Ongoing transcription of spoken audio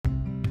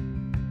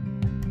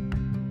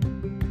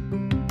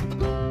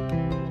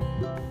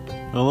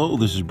Hello,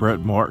 this is Brett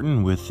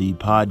Martin with the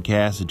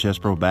podcast at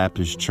Chesbro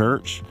Baptist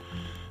Church.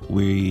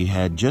 We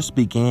had just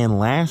began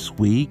last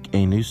week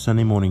a new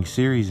Sunday morning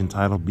series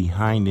entitled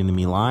Behind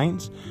Enemy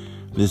Lines.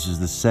 This is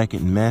the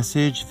second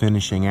message,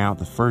 finishing out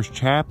the first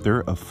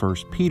chapter of 1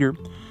 Peter.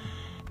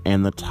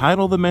 And the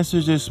title of the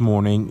message this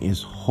morning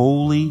is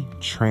Holy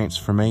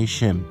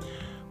Transformation,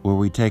 where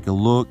we take a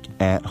look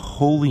at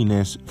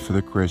holiness for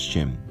the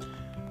Christian.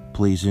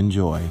 Please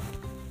enjoy.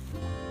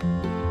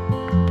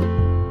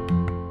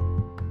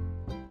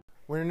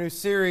 We're in a new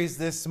series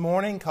this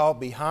morning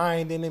called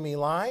Behind Enemy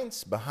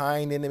Lines.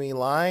 Behind Enemy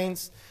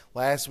Lines.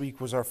 Last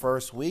week was our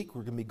first week.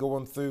 We're going to be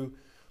going through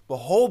the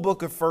whole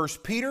book of 1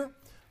 Peter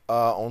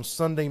on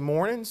Sunday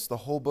mornings. The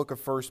whole book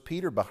of 1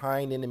 Peter,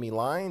 Behind Enemy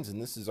Lines.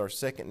 And this is our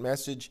second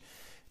message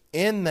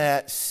in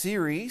that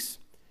series.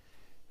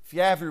 If you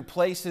have your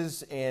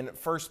places in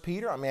 1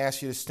 Peter, I'm going to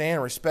ask you to stand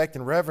in respect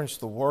and reverence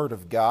the Word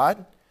of God.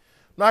 I'm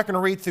not going to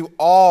read through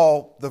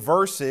all the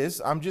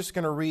verses. I'm just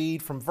going to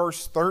read from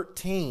verse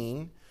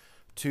 13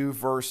 to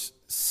verse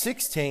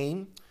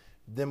 16,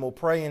 then we'll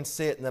pray and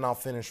sit, and then I'll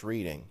finish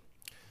reading.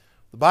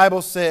 The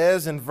Bible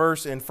says in 1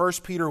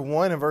 Peter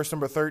 1 and verse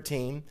number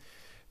 13,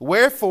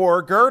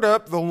 "Wherefore gird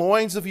up the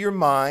loins of your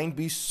mind,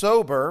 be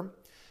sober,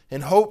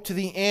 and hope to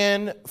the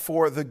end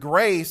for the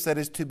grace that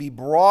is to be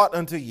brought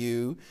unto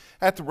you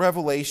at the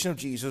revelation of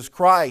Jesus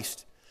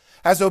Christ.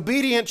 As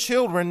obedient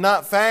children,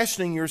 not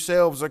fashioning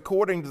yourselves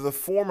according to the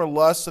former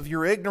lusts of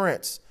your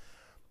ignorance,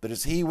 but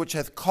as he which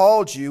hath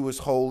called you is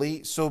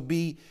holy, so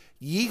be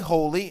ye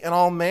holy in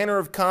all manner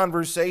of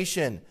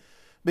conversation,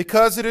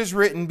 because it is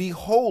written, Be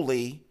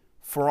holy,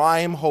 for I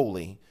am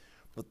holy."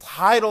 The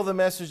title of the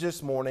message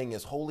this morning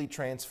is Holy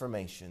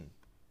Transformation.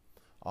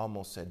 I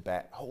almost said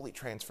Holy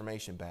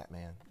Transformation,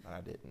 Batman, but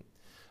I didn't.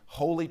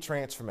 Holy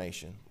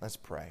Transformation. Let's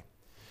pray.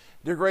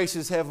 Dear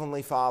gracious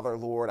Heavenly Father,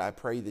 Lord, I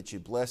pray that you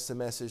bless the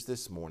message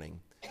this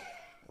morning.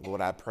 Lord,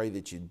 I pray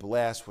that you'd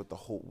bless what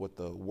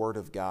the Word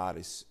of God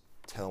is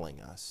telling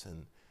us.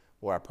 And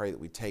Lord, I pray that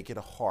we take it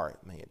to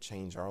heart. May it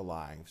change our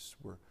lives.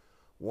 We're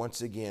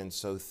once again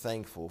so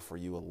thankful for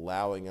you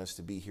allowing us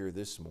to be here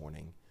this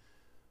morning,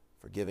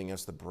 for giving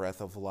us the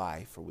breath of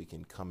life, where we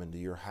can come into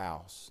your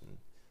house and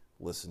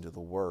listen to the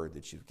word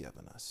that you've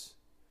given us.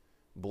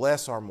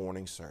 Bless our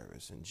morning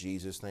service. In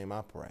Jesus' name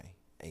I pray.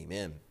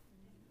 Amen.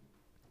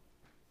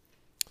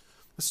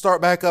 Let's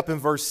start back up in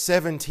verse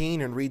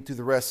 17 and read through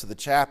the rest of the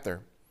chapter.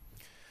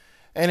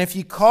 "And if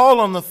ye call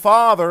on the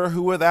Father,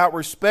 who without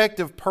respect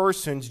of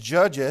persons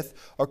judgeth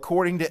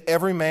according to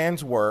every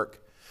man's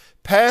work,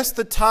 pass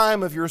the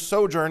time of your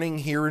sojourning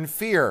here in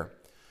fear.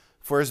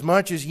 For as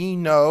much as ye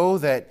know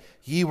that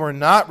ye were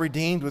not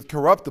redeemed with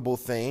corruptible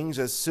things,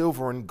 as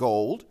silver and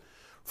gold,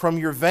 from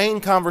your vain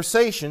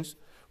conversations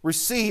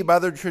received by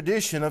the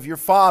tradition of your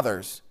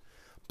fathers,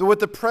 but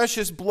with the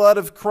precious blood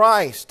of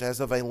Christ,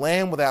 as of a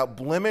lamb without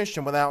blemish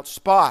and without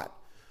spot,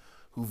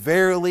 who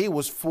verily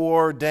was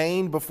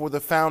foreordained before the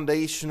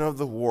foundation of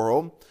the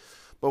world,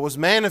 but was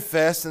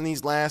manifest in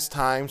these last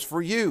times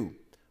for you,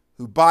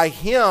 who by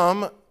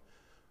him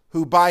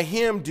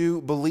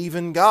do believe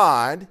in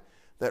God,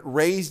 that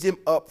raised him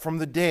up from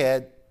the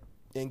dead,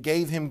 and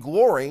gave him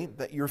glory,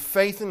 that your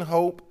faith and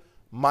hope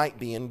might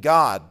be in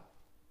God.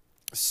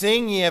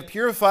 Seeing ye have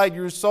purified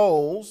your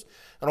souls,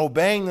 and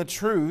obeying the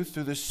truth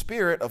through the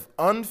spirit of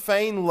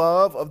unfeigned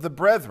love of the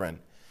brethren,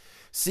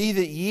 see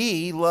that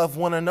ye love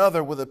one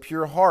another with a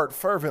pure heart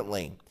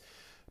fervently,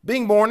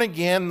 being born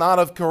again, not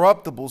of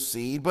corruptible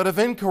seed, but of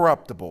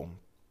incorruptible,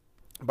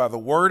 by the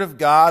word of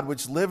God,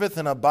 which liveth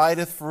and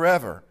abideth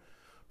forever.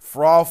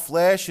 For all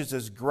flesh is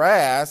as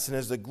grass, and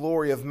as the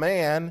glory of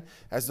man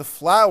as the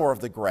flower of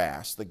the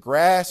grass. The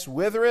grass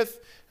withereth,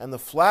 and the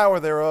flower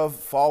thereof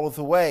falleth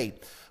away.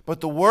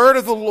 But the word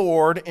of the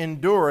Lord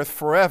endureth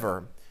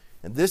forever.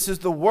 And this is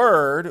the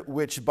word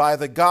which by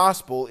the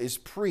gospel is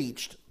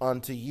preached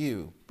unto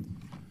you."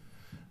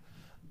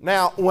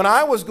 Now, when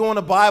I was going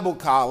to Bible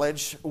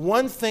college,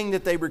 one thing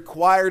that they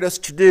required us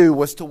to do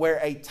was to wear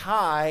a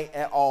tie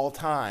at all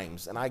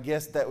times. And I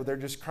guess that they're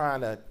just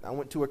trying to, I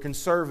went to a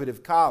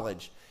conservative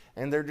college,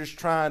 and they're just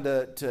trying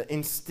to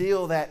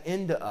instill that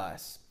into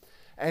us.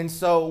 And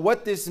so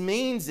what this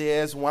means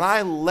is, when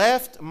I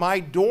left my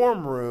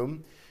dorm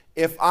room,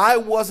 if I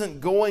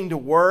wasn't going to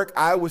work,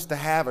 I was to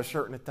have a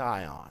shirt and a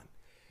tie on,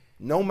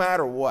 no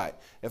matter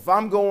what. If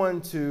I'm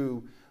going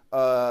to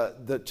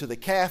the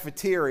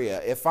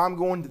cafeteria, if I'm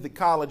going to the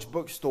college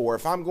bookstore,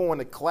 if I'm going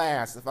to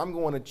class, if I'm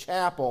going to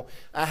chapel,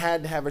 I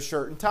had to have a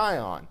shirt and tie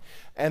on.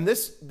 And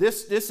this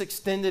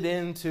extended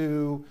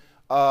into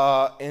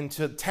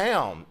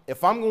town.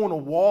 If I'm going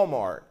to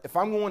Walmart, if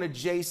I'm going to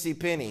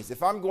JCPenney's,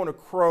 if I'm going to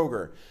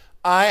Kroger,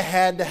 I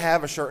had to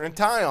have a shirt and a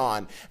tie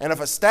on. And if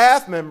a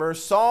staff member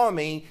saw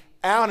me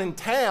out in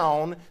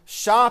town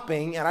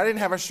shopping and I didn't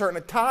have a shirt and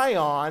a tie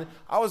on,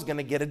 I was going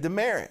to get a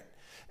demerit.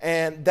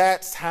 And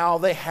that's how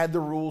they had the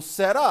rules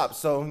set up.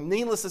 So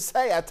needless to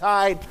say,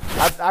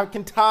 I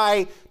can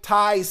tie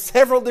ties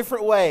several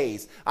different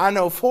ways. I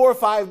know 4 or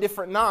 5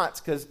 different knots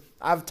because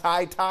I've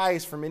tied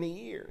ties for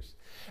many years.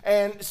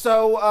 And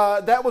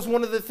so that was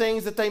one of the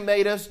things that they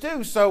made us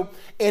do. So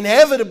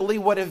inevitably,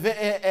 what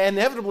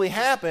inevitably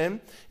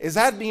happened is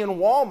I'd be in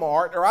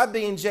Walmart or I'd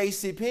be in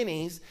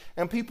JCPenney's,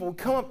 and people would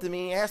come up to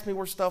me and ask me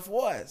where stuff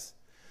was.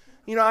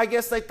 You know, I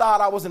guess they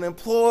thought I was an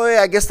employee.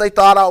 I guess they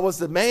thought I was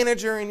the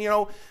manager. And, you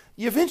know,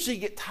 you eventually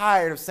get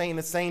tired of saying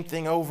the same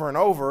thing over and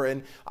over.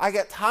 And I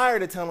got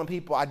tired of telling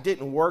people I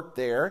didn't work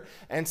there.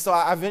 And so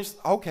I eventually,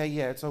 okay,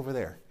 yeah, it's over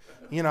there.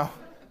 You know.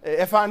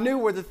 If I knew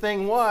where the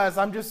thing was,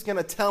 I'm just going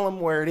to tell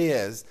them where it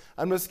is.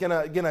 I'm just going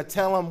to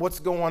tell them what's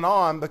going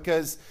on,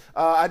 because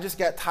I just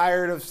got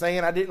tired of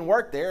saying I didn't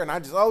work there. And I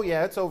just, oh,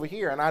 yeah, it's over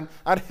here. And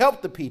I'd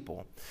help the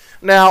people.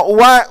 Now,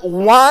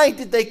 why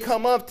did they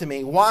come up to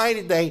me? Why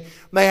did they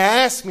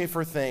ask me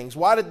for things?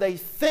 Why did they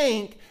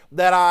think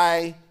that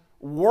I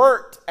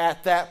worked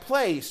at that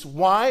place?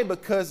 Why?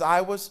 Because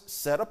I was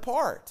set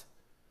apart.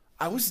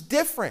 I was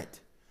different.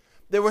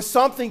 There was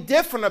something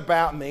different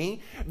about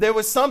me. There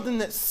was something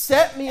that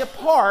set me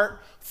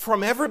apart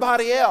from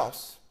everybody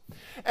else.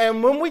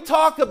 And when we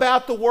talk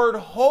about the word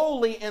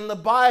holy in the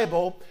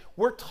Bible,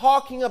 we're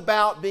talking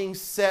about being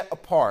set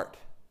apart.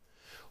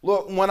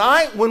 Look,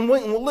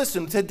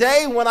 listen,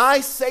 today when I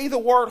say the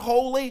word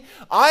holy,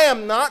 I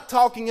am not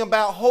talking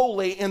about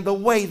holy in the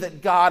way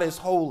that God is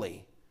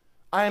holy.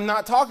 I am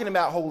not talking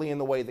about holy in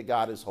the way that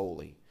God is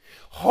holy.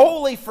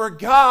 Holy for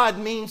God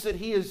means that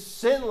He is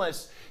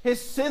sinless. His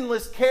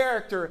sinless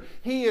character,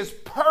 He is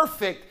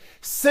perfect,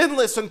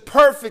 sinless and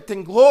perfect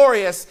and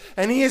glorious,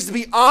 and He is to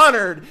be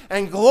honored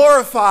and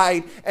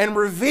glorified and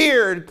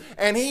revered,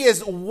 and He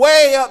is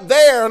way up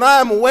there and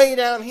I'm way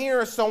down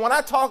here. So when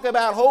I talk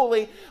about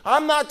holy,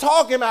 I'm not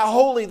talking about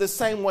holy the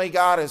same way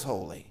God is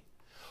holy.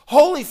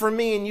 Holy for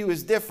me and you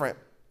is different.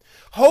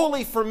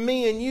 Holy for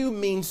me and you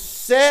means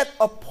set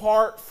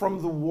apart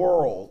from the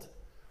world.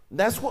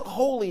 That's what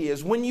holy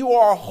is. When you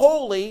are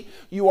holy,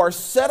 you are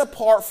set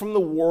apart from the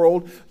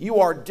world.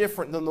 You are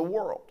different than the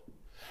world.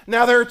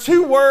 Now, there are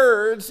two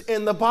words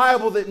in the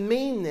Bible that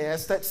mean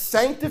this, that's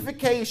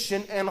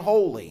sanctification and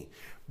holy.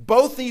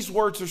 Both these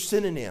words are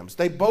synonyms.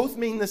 They both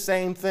mean the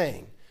same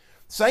thing.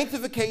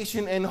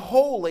 Sanctification and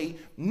holy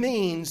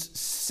means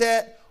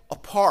set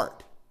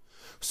apart.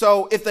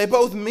 So, if they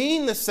both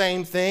mean the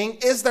same thing,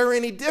 is there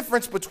any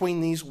difference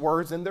between these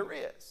words? And there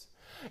is.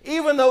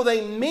 Even though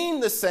they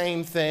mean the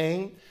same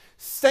thing,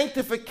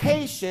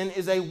 sanctification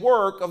is a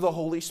work of the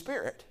Holy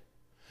Spirit.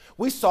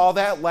 We saw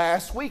that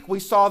last week.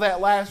 When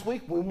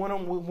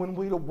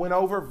we went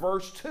over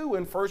verse 2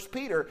 in 1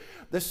 Peter.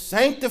 The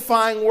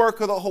sanctifying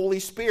work of the Holy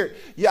Spirit.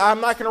 Yeah, I'm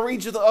not going to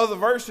read you the other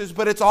verses,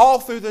 but it's all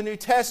through the New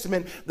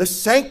Testament. The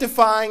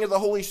sanctifying of the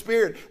Holy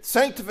Spirit.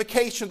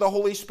 Sanctification of the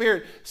Holy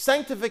Spirit.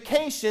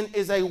 Sanctification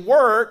is a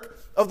work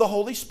of the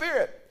Holy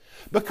Spirit.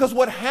 Because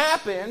what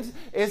happens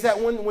is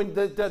that when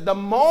the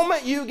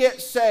moment you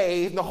get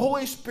saved, the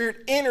Holy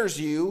Spirit enters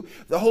you,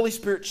 the Holy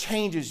Spirit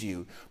changes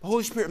you. The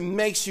Holy Spirit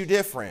makes you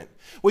different.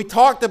 We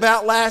talked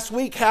about last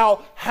week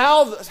how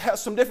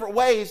some different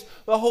ways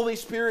the Holy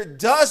Spirit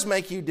does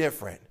make you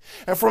different.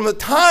 And from the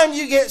time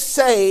you get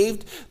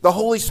saved, the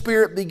Holy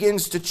Spirit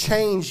begins to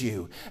change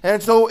you.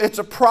 And so it's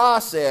a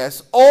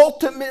process,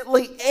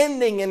 ultimately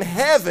ending in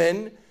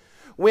heaven,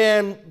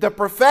 when the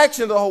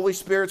perfection of the Holy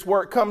Spirit's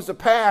work comes to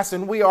pass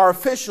and we are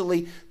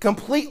officially,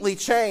 completely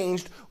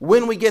changed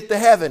when we get to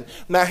heaven.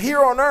 Now,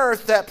 here on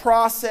earth, that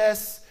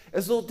process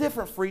is a little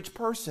different for each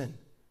person.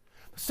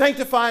 The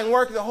sanctifying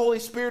work of the Holy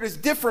Spirit is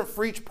different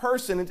for each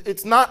person.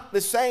 It's not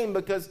the same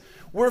because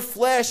we're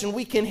flesh and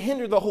we can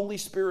hinder the Holy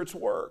Spirit's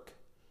work.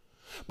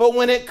 But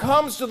when it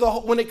comes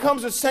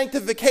to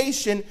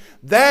sanctification,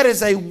 that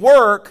is a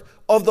work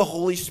of the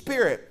Holy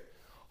Spirit.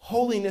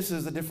 Holiness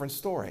is a different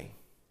story.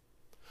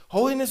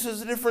 Holiness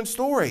is a different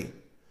story.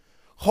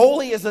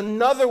 Holy is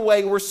another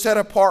way we're set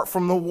apart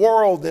from the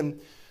world.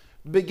 And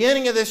the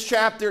beginning of this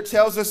chapter, it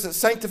tells us that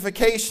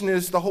sanctification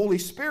is the Holy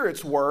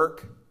Spirit's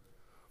work.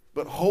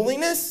 But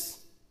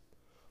holiness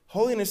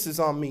is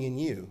on me and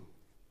you.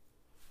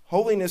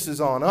 Holiness is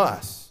on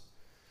us.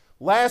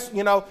 Last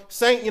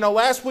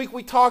week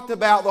we talked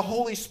about the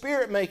Holy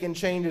Spirit making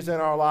changes in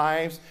our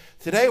lives.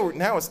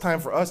 Now it's time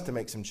for us to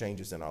make some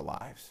changes in our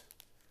lives.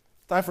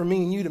 It's time for me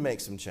and you to make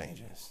some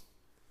changes.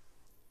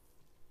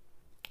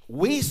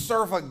 We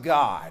serve a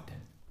God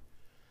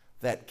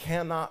that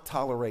cannot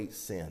tolerate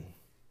sin.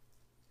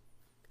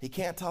 He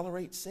can't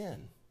tolerate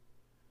sin.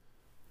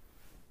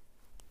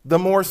 The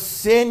more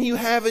sin you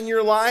have in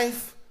your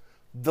life,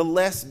 the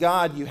less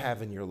God you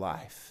have in your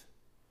life.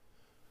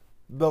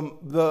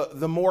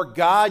 The more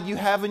God you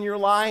have in your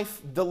life,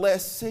 the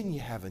less sin you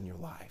have in your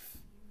life.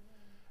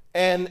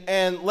 And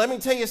let me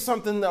tell you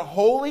something, that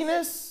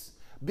holiness,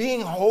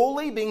 being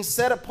holy, being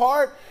set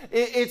apart,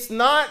 it's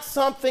not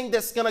something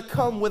that's going to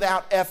come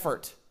without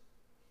effort.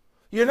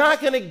 You're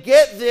not going to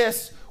get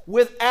this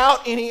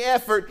without any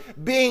effort.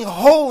 Being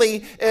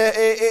holy,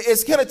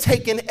 it's going to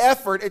take an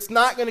effort. It's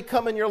not going to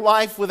come in your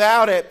life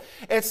without it.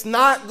 It's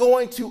not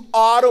going to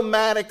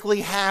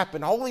automatically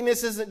happen.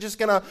 Holiness isn't just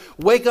going to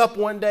wake up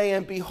one day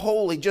and be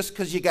holy just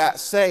because you got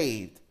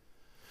saved.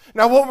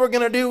 Now, what we're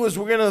going to do is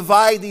we're going to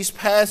divide these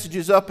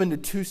passages up into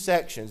two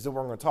sections that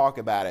we're going to talk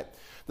about it.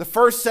 The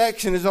first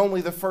section is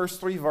only the first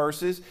 3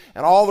 verses,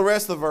 and all the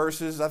rest of the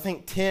verses, I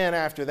think 10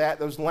 after that,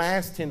 those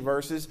last 10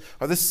 verses,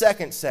 are the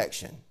second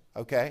section.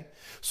 Okay?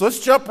 So let's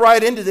jump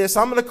right into this.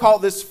 I'm going to call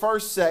this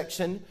first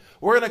section,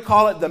 we're going to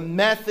call it the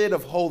method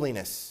of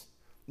holiness.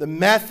 The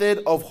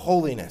method of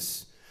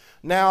holiness.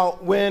 Now,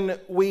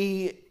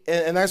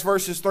 and that's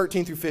verses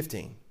 13 through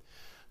 15.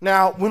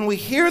 Now, when we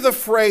hear the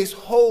phrase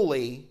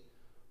holy,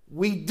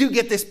 we do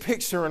get this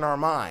picture in our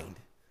mind.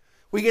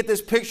 We get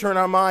this picture in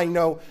our mind,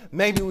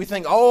 maybe we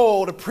think,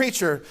 oh, the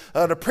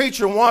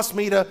preacher wants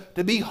me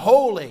to be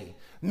holy.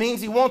 It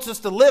means he wants us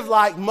to live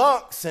like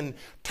monks and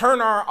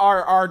turn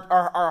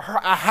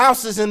our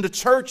houses into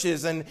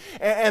churches. And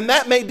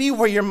that may be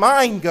where your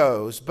mind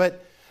goes.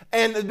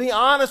 And to be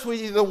honest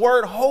with you, the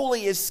word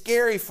holy is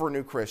scary for a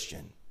new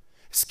Christian.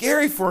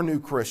 Scary for a new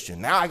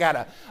Christian. Now I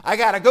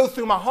gotta go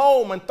through my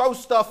home and throw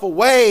stuff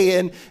away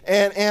and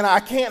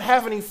I can't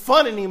have any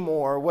fun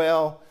anymore.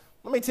 Well,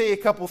 let me tell you a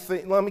couple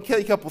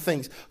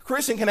things. A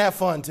Christian can have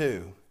fun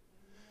too.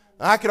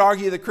 I could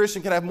argue that a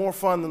Christian can have more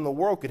fun than the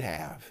world could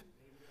have.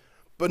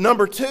 But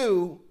number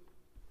 2,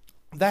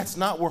 that's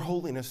not where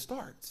holiness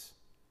starts.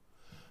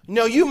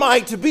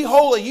 To be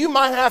holy, you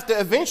might have to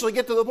eventually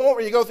get to the point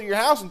where you go through your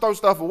house and throw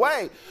stuff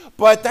away.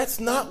 But that's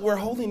not where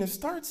holiness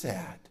starts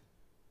at.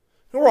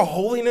 You know where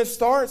holiness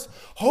starts?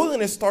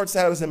 Holiness starts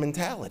out as a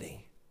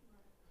mentality.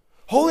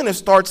 Holiness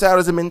starts out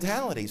as a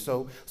mentality.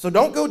 So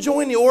don't go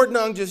join the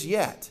Ordnung just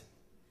yet.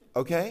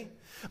 Okay?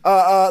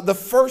 The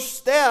first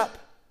step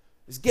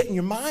is getting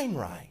your mind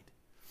right.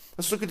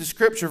 Let's look at the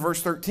scripture,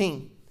 verse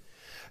 13.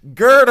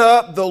 Gird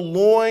up the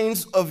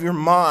loins of your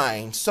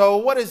mind. So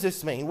what does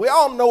this mean? We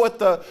all know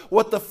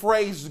what the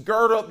phrase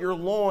gird up your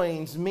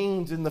loins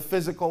means in the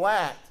physical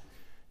act.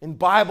 In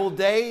Bible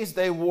days,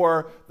 they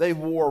wore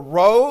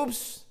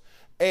robes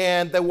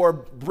and they wore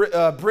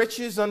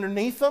breeches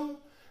underneath them.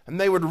 And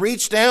they would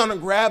reach down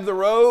and grab the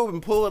robe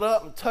and pull it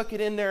up and tuck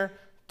it in their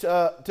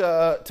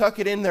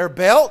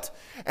belt.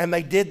 And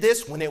they did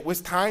this when it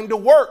was time to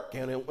work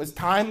and it was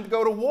time to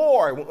go to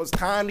war, when it was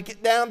time to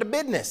get down to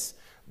business.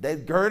 They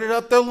girded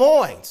up their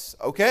loins,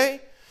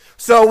 okay?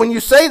 So when you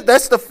say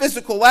that's the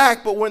physical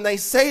act, but when they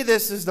say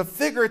this is the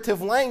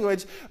figurative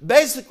language,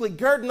 basically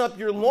girding up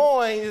your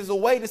loins is a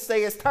way to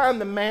say it's time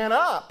to man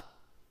up.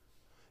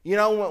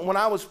 When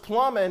I was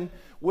plumbing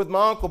with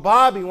my Uncle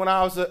Bobby when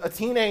I was a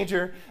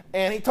teenager,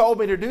 and he told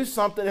me to do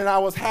something, and I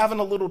was having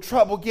a little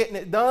trouble getting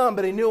it done,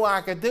 but he knew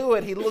I could do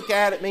it. He'd look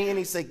at me and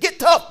he'd say, "Get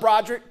tough,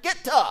 Broderick, get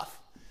tough."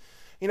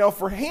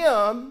 For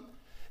him,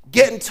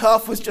 getting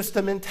tough was just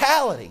a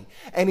mentality,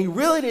 and he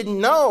really didn't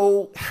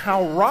know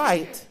how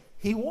right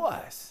he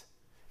was.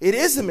 It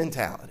is a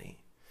mentality.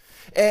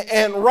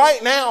 And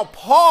right now,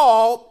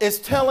 Paul is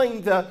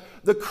telling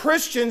the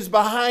Christians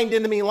behind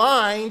enemy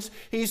lines,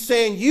 he's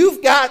saying,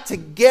 you've got to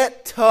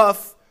get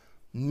tough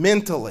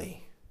mentally.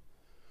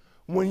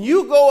 When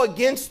you go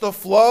against the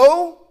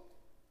flow,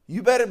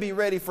 you better be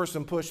ready for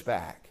some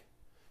pushback.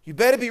 You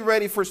better be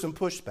ready for some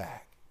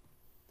pushback.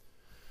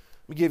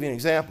 Let me give you an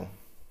example.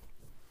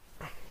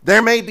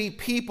 There may be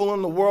people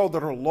in the world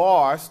that are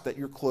lost that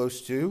you're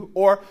close to,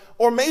 or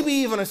maybe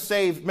even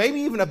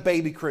a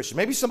baby Christian.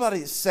 Maybe somebody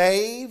that's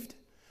saved,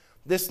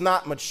 that's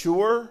not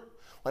mature.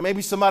 Like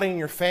maybe somebody in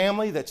your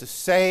family that's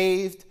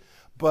saved,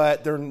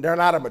 but they're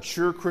not a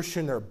mature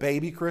Christian, they're a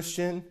baby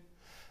Christian.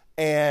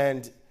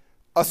 And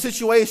a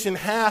situation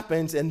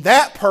happens and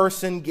that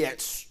person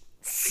gets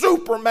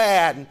super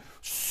mad and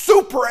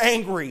super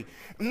angry.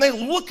 And they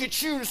look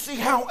at you to see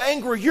how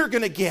angry you're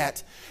going to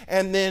get.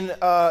 And then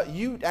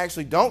you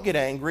actually don't get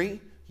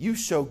angry. You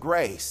show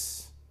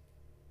grace.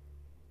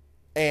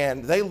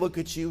 And they look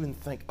at you and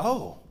think,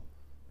 oh,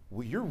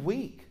 well, you're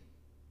weak.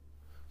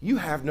 You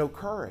have no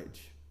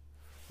courage.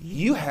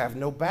 You have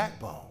no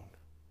backbone.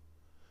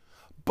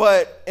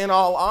 But in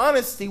all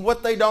honesty,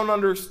 what they don't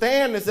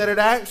understand is that it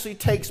actually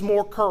takes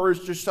more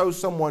courage to show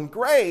someone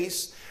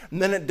grace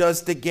than it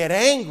does to get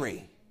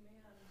angry.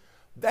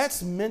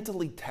 That's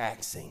mentally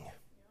taxing.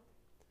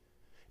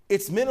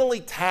 It's mentally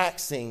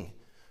taxing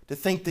to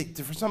think that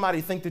for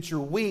somebody to think that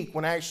you're weak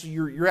when actually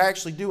you're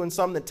actually doing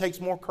something that takes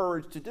more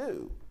courage to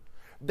do.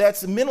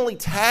 That's mentally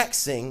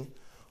taxing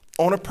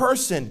on a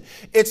person.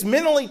 It's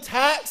mentally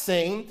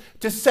taxing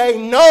to say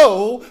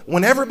no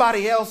when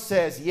everybody else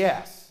says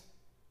yes.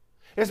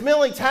 It's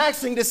mentally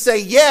taxing to say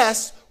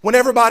yes when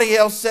everybody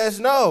else says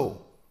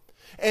no.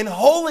 And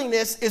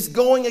holiness is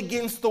going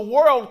against the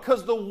world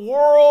because the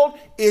world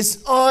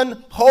is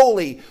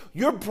unholy.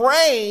 Your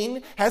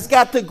brain has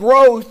got to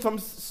grow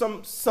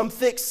some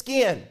thick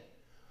skin.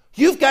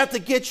 You've got to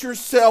get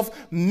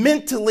yourself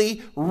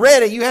mentally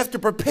ready. You have to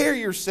prepare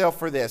yourself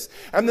for this.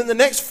 And then the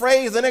next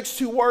phrase, the next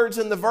 2 words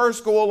in the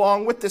verse go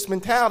along with this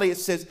mentality. It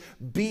says,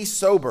 be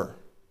sober.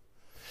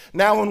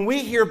 Now, when we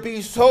hear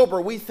be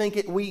sober, we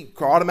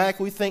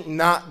automatically think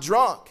not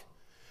drunk.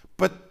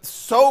 But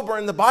sober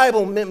in the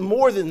Bible meant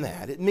more than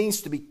that. It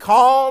means to be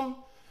calm,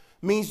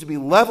 means to be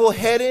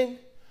level-headed,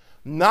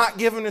 not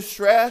given to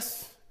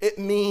stress, It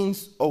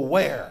means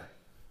aware.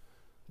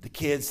 The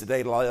kids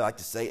today like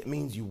to say it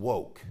means you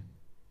woke.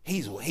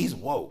 He's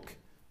woke,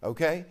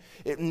 okay?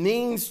 It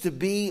means to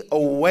be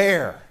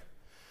aware.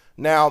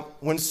 Now,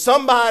 when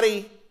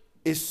somebody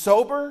is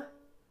sober,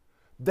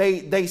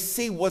 they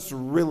see what's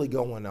really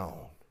going on.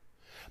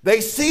 They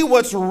see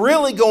what's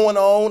really going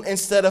on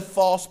instead of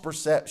false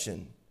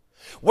perception.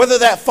 Whether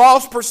that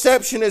false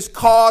perception is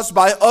caused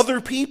by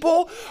other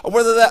people or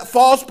whether that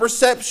false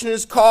perception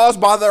is caused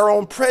by their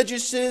own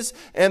prejudices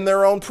and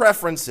their own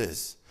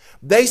preferences.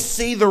 They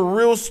see the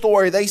real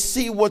story. They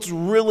see what's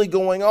really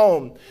going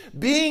on.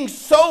 Being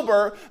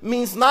sober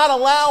means not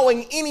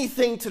allowing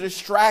anything to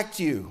distract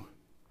you.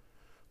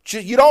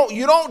 You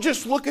don't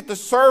just look at the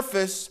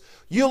surface.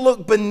 You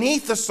look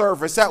beneath the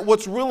surface at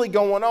what's really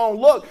going on.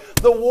 Look,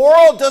 the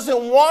world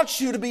doesn't want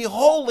you to be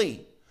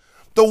holy.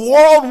 The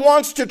world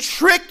wants to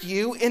trick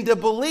you into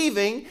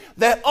believing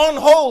that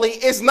unholy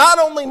is not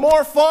only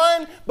more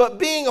fun, but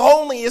being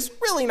holy is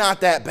really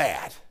not that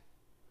bad.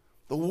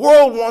 The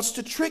world wants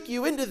to trick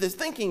you into this,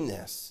 thinking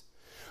this.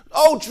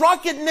 Oh,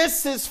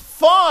 drunkenness is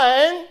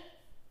fun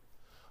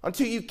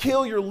until you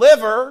kill your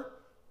liver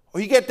or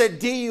you get that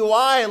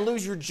DUI and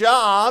lose your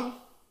job.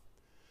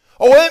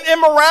 Oh,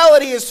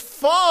 immorality is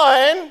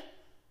fun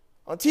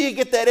until you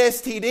get that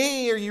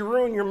STD or you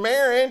ruin your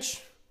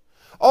marriage.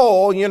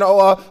 Oh,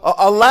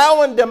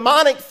 allowing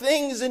demonic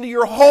things into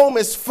your home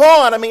is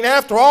fun. I mean,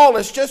 after all,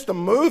 it's just a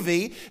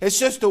movie. It's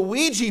just a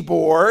Ouija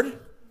board.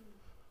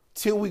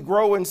 Till we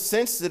grow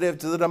insensitive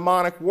to the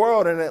demonic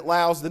world and it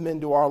allows them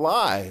into our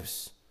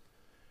lives.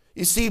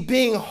 You see,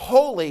 being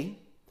holy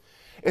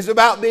is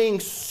about being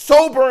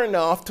sober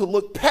enough to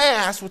look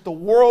past what the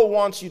world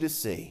wants you to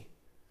see.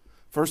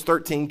 Verse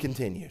 13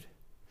 continued.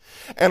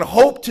 And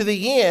hope to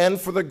the end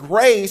for the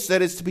grace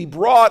that is to be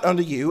brought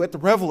unto you at the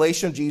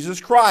revelation of Jesus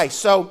Christ.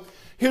 So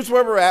here's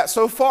where we're at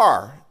so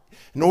far.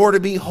 In order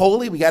to be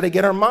holy, we got to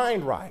get our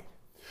mind right.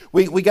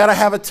 We got to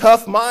have a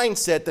tough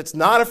mindset that's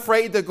not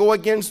afraid to go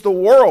against the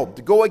world,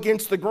 to go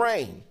against the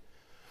grain.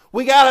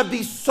 We got to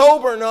be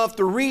sober enough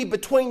to read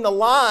between the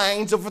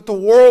lines of what the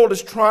world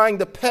is trying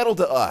to peddle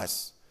to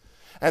us.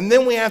 And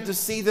then we have to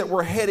see that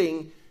we're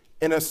heading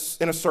in a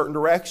certain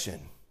direction.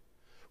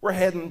 We're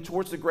heading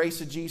towards the grace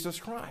of Jesus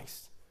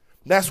Christ.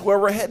 That's where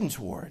we're heading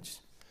towards.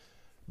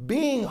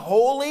 Being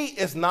holy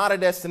is not a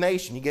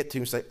destination you get to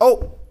and say,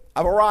 oh,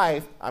 I've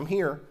arrived. I'm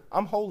here.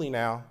 I'm holy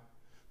now.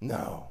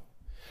 No.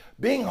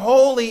 Being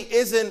holy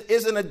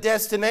isn't a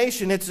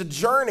destination. It's a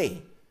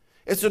journey.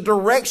 It's a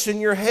direction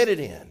you're headed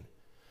in.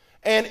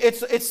 And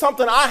it's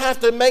something I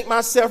have to make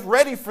myself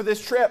ready for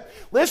this trip.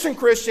 Listen,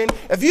 Christian,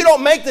 if you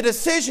don't make the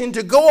decision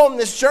to go on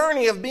this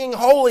journey of being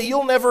holy,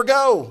 you'll never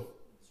go.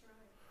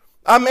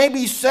 I may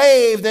be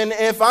saved and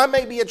if I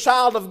may be a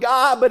child of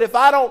God, but if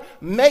I don't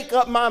make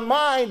up my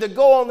mind to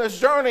go on this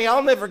journey,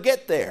 I'll never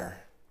get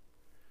there.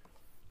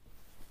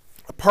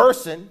 A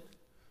person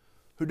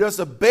who does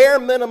the bare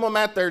minimum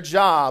at their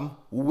job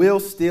will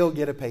still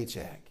get a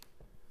paycheck.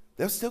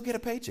 They'll still get a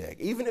paycheck.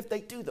 Even if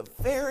they do the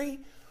very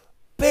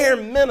bare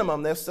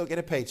minimum, they'll still get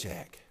a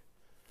paycheck.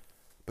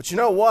 But you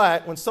know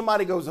what? When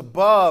somebody goes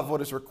above what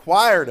is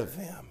required of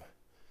them,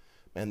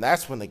 and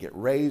that's when they get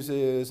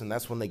raises and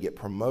that's when they get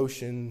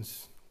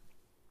promotions.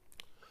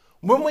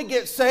 When we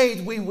get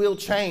saved, we will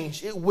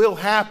change. It will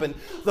happen.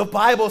 The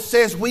Bible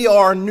says we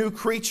are a new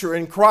creature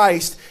in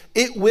Christ.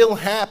 It will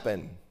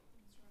happen.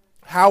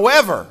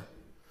 However,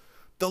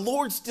 the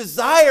Lord's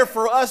desire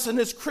for us in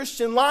this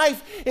Christian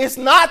life is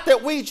not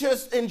that we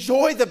just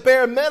enjoy the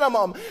bare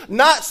minimum,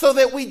 not so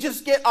that we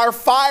just get our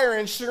fire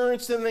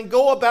insurance and then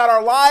go about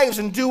our lives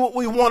and do what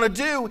we want to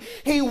do.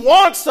 He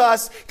wants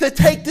us to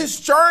take this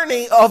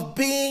journey of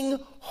being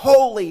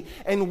holy.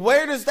 And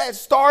where does that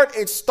start?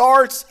 It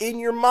starts in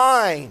your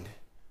mind.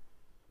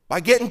 By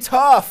getting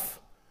tough,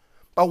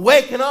 by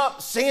waking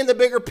up, seeing the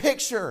bigger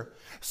picture,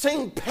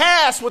 seeing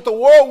past what the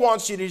world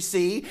wants you to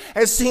see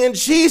and seeing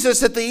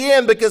Jesus at the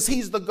end because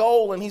he's the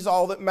goal and he's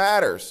all that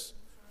matters.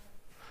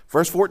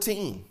 Verse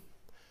 14,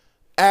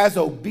 as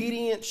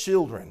obedient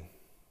children.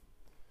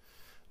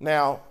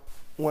 Now,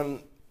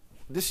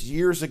 this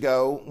years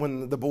ago,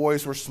 when the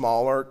boys were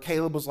smaller,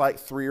 Caleb was like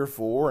 3 or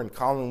 4 and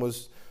Colin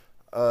was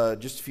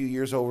just a few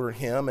years over than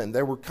him, and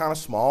they were kind of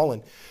small.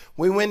 And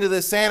we went to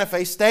the Santa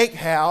Fe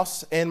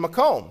Steakhouse in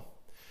Macomb.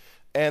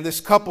 And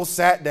this couple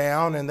sat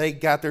down and they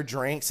got their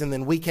drinks, and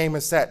then we came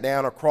and sat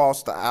down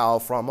across the aisle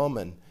from them,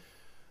 and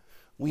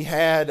we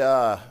had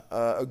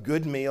a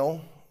good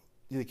meal.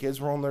 The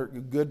kids were on their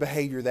good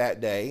behavior that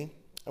day,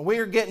 and we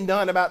were getting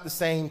done about the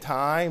same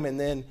time. And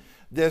then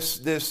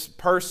this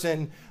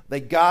person, they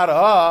got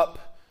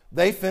up,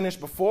 they finished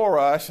before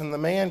us, and the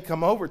man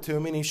come over to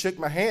me and he shook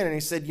my hand and he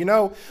said, I'm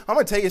going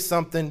to tell you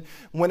something.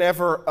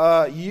 Whenever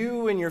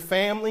you and your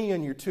family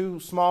and your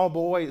 2 small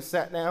boys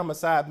sat down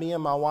beside me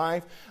and my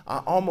wife, I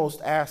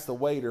almost asked the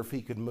waiter if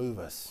he could move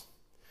us.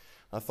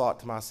 I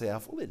thought to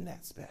myself, well, isn't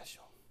that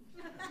special?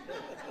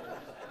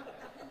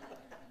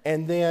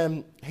 And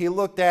then he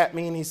looked at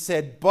me and he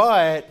said,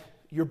 but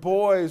your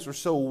boys were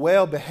so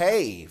well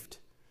behaved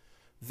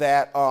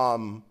that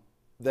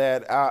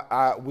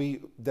that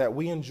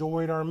we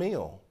enjoyed our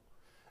meal.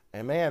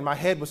 And man, my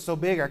head was so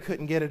big I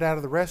couldn't get it out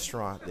of the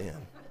restaurant then.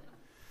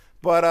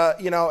 But,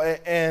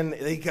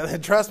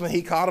 and trust me,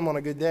 he caught him on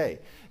a good day.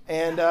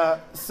 And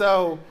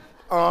so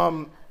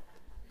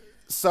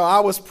I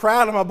was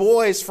proud of my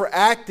boys for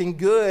acting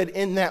good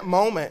in that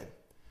moment.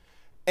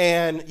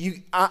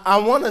 And I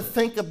want to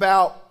think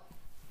about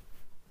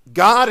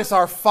God as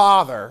our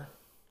Father,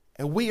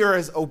 and we are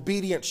as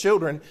obedient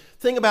children.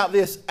 Think about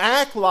this.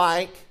 Act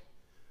like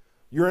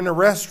you're in a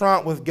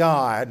restaurant with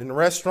God, and the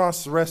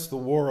restaurant's the rest of the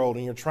world,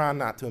 and you're trying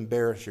not to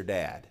embarrass your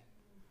dad.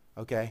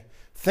 Okay?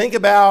 Think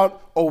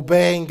about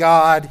obeying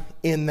God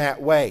in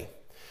that way.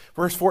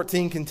 Verse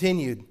 14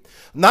 continued,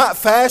 not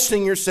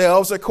fashioning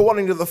yourselves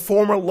according to the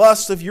former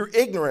lusts of your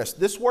ignorance.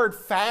 This word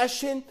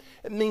fashion,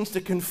 it means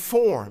to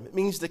conform. It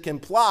means to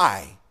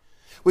comply.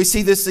 We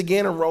see this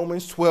again in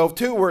Romans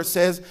 12:2, where it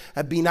says,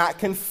 be not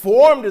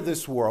conformed to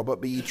this world,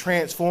 but be ye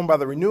transformed by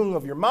the renewing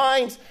of your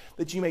minds,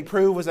 that you may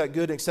prove was that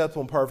good,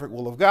 acceptable, and perfect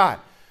will of God.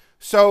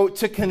 So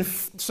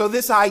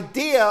this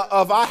idea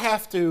of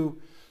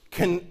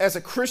as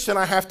a Christian,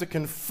 I have to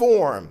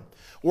conform,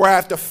 or I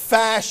have to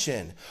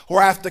fashion,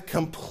 or I have to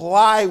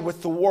comply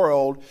with the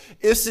world.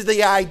 This is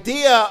the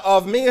idea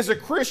of me as a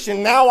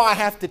Christian. Now I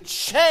have to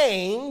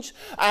change.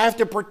 I have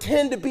to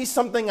pretend to be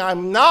something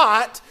I'm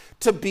not,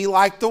 to be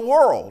like the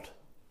world.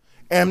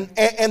 And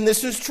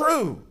this is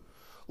true.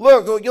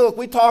 Look,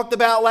 we talked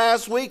about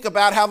last week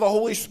about how the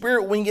Holy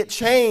Spirit, when we get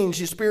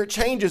changed, the Spirit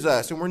changes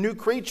us and we're new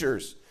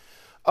creatures.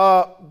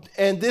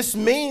 And this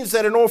means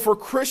that in order for a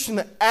Christian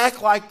to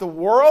act like the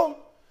world,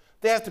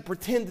 they have to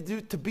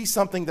pretend to be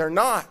something they're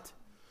not.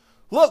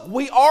 Look,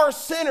 we are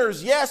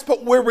sinners, yes,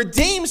 but we're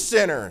redeemed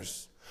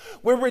sinners.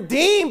 We're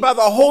redeemed by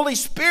the Holy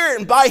Spirit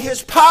and by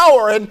His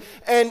power. And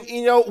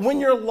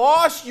when you're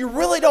lost, you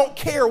really don't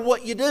care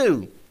what you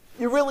do.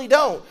 You really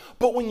don't.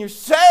 But when you're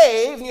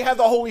saved and you have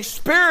the Holy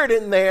Spirit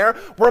in there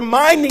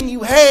reminding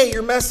you, hey,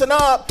 you're messing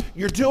up,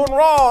 you're doing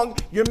wrong,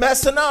 you're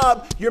messing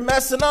up,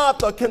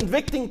 the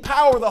convicting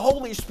power of the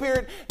Holy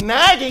Spirit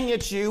nagging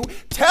at you,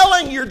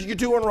 telling you you're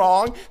doing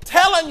wrong,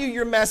 telling you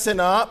you're messing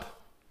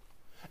up.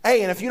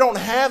 Hey, and if you don't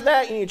have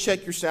that, you need to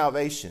check your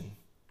salvation.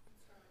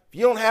 If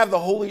you don't have the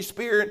Holy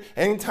Spirit,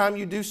 anytime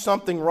you do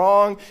something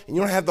wrong and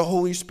you don't have the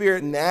Holy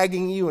Spirit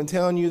nagging you and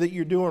telling you that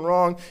you're doing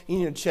wrong, you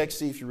need to check to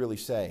see if you're really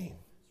saved.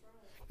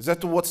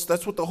 Because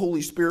that's what the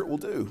Holy Spirit will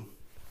do.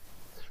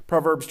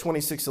 Proverbs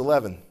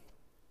 26:11.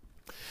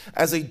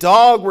 As a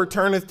dog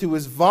returneth to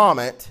his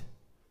vomit,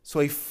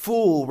 so a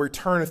fool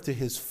returneth to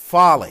his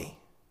folly.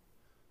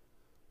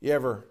 You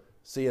ever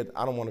see it?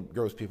 I don't want to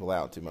gross people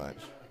out too much.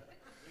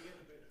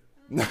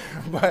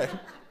 but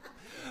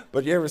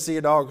you ever see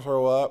a dog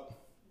throw up?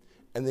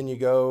 And then you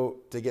go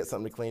to get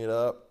something to clean it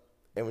up,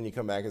 and when you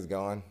come back, it's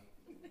gone.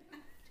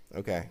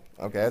 Okay,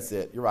 that's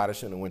it. You're right, I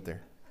shouldn't have went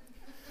there.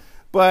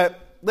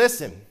 But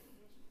listen,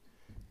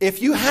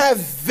 if you have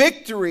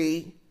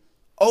victory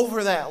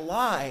over that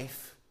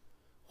life,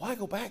 why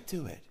go back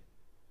to it?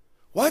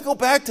 Why go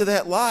back to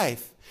that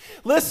life?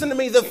 Listen to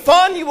me, the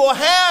fun you will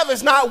have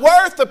is not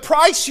worth the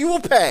price you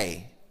will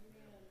pay.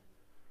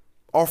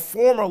 Our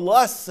former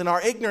lusts and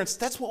our ignorance,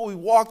 that's what we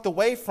walked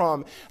away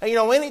from. And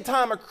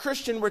anytime a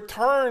Christian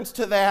returns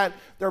to that,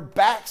 they're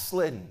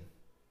backslidden.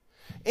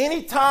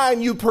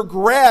 Anytime you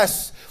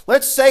progress,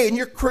 let's say in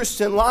your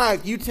Christian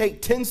life, you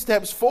take 10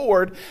 steps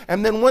forward,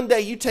 and then one day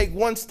you take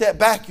one step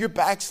back, you're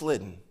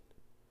backslidden.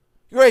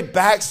 You're a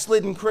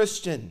backslidden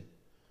Christian.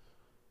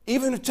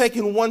 Even if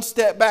taking one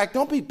step back,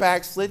 don't be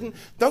backslidden.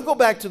 Don't go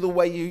back to the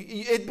way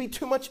it'd be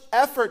too much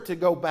effort to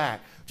go back.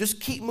 Just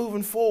keep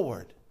moving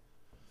forward.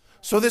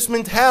 So this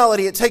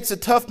mentality, it takes a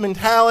tough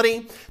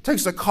mentality, it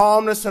takes a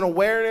calmness and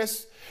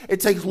awareness. It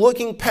takes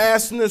looking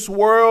past in this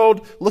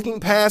world,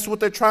 looking past what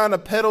they're trying to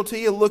peddle to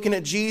you, looking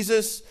at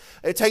Jesus.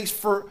 It takes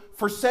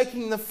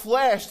forsaking the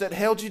flesh that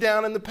held you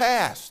down in the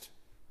past.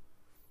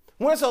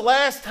 When's the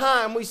last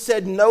time we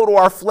said no to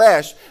our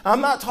flesh? I'm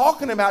not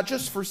talking about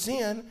just for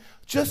sin,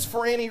 just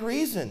for any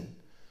reason.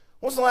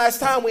 When's the last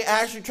time we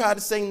actually tried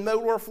to say no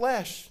to our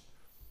flesh?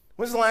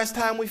 When's the last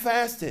time we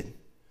fasted?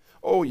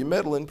 Oh, you're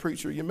meddling,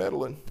 preacher, you're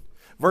meddling.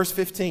 Verse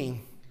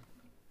 15.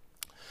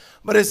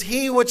 But as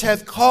he which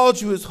hath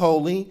called you is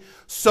holy,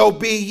 so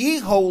be ye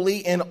holy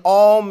in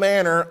all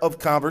manner of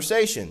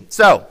conversation.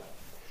 So,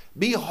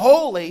 be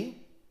holy,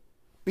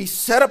 be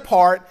set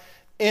apart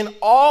in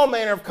all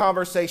manner of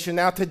conversation.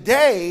 Now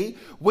today,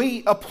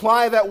 we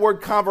apply that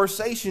word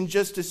conversation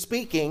just to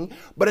speaking,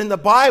 but in the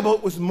Bible,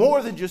 it was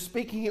more than just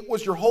speaking, it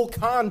was your whole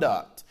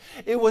conduct.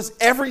 It was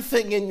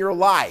everything in your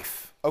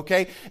life,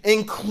 okay?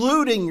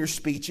 Including your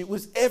speech. It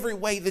was every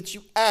way that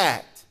you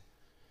act.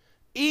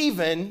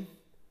 Even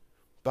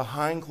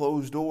behind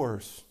closed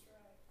doors.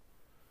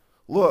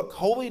 Look,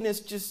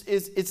 holiness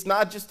it's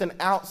not just an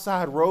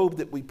outside robe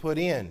that we put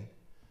in.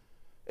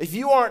 If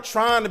you aren't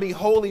trying to be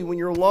holy when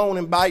you're alone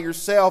and by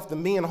yourself,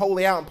 then being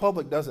holy out in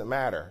public doesn't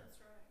matter.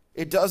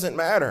 It doesn't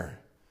matter.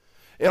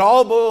 It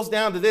all boils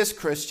down to this,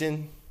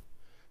 Christian.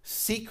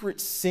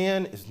 Secret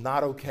sin is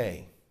not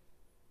okay.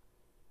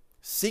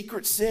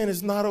 Secret sin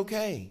is not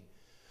okay.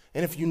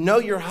 And if you know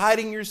you're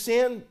hiding your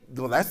sin,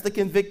 well, that's the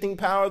convicting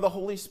power of the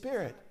Holy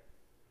Spirit.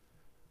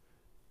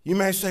 You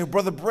may say,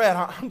 Brother Brett,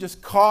 I'm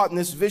just caught in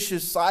this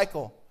vicious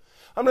cycle.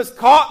 I'm just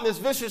caught in this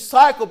vicious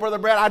cycle, Brother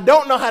Brett. I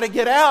don't know how to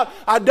get out.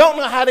 I don't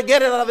know how to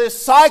get out of this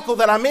cycle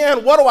that I'm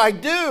in. What do I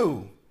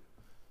do?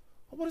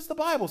 Well, what does the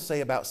Bible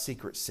say about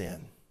secret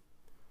sin?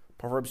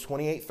 Proverbs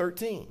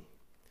 28:13.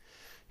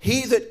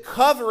 He that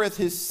covereth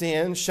his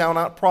sin shall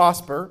not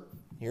prosper.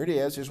 Here it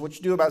is. Here's what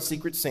you do about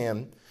secret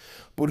sin.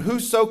 But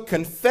whoso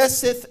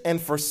confesseth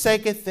and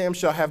forsaketh them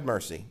shall have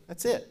mercy.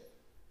 That's it.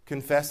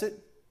 Confess it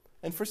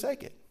and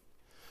forsake it.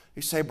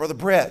 You say, Brother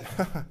Brett,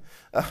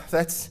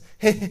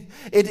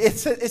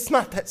 it's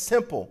not that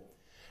simple.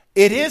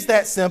 It is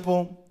that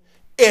simple.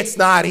 It's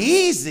not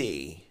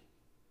easy,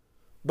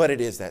 but it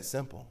is that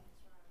simple.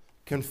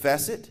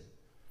 Confess it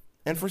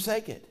and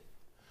forsake it.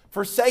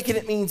 Forsaking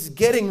it means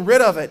getting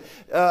rid of it.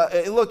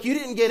 Look, you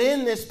didn't get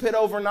in this pit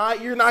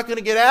overnight. You're not going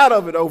to get out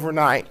of it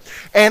overnight.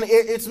 And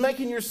it's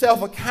making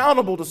yourself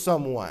accountable to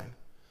someone.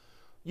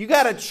 You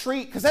got to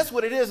treat, because that's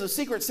what it is. A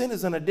secret sin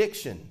is an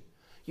addiction.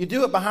 You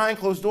do it behind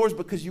closed doors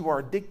because you are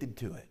addicted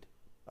to it.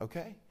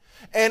 Okay?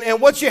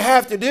 And what you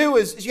have to do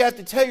is you have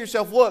to tell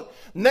yourself, look,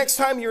 next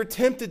time you're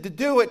tempted to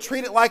do it,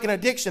 treat it like an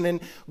addiction and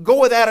go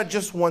without it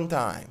just one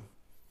time.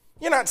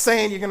 You're not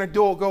saying you're going to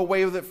go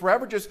away with it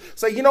forever. Just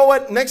say, you know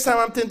what? Next time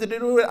I'm tempted to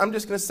do it, I'm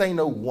just going to say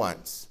no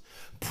once.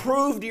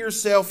 Prove to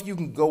yourself you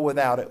can go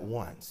without it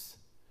once.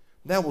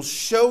 That will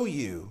show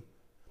you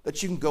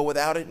that you can go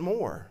without it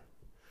more.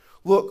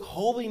 Look,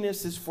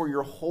 holiness is for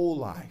your whole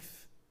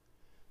life,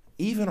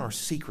 even our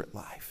secret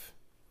life.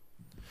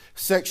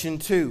 Section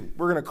 2,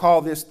 we're going to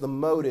call this the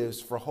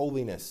motives for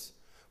holiness.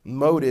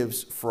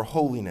 Motives for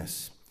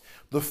holiness.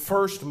 The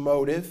first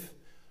motive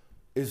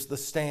is the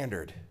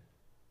standard.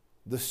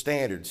 The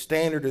standard.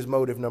 Standard is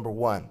motive number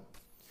 1.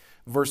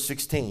 Verse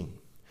 16.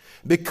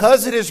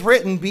 Because it is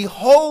written, be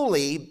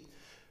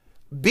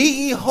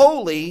ye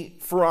holy,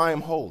 for I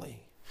am holy.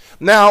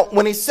 Now,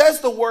 when he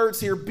says the words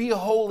here, be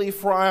holy,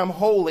 for I am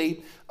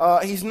holy,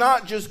 he's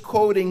not just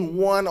quoting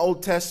one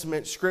Old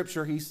Testament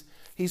scripture.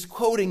 He's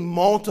quoting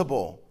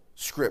multiple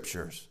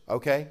scriptures,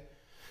 okay?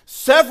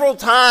 Several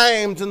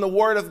times in the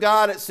Word of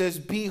God it says,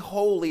 be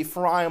holy,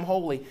 for I am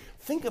holy.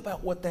 Think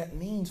about what that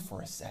means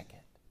for a second.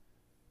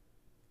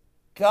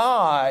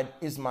 God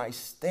is my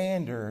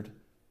standard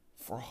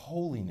for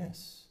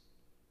holiness.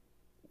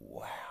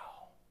 Wow.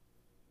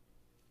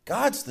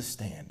 God's the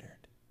standard.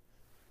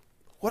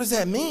 What does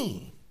that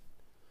mean?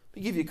 Let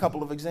me give you a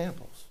couple of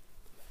examples.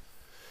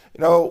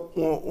 You know,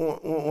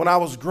 when I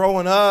was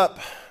growing up,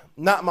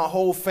 not my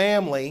whole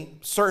family,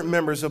 certain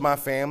members of my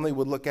family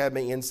would look at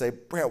me and say,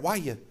 Brett, why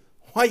you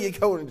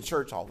going to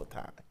church all the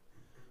time?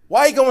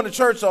 Why are you going to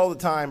church all the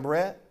time,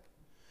 Brett?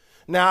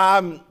 Now,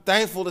 I'm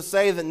thankful to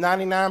say that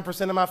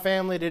 99% of my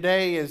family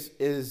today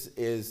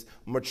is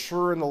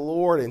mature in the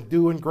Lord and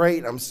doing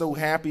great. I'm so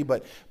happy.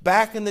 But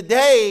back in the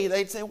day,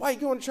 they'd say, why are you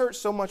going to church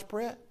so much,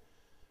 Brett?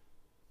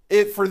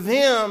 For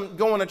them,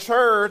 going to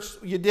church,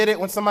 you did it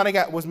when somebody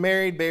was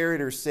married, buried,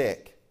 or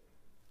sick.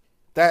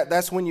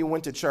 That's when you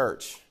went to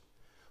church.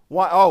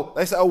 Why? Oh,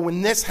 they say, oh,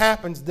 when this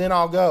happens, then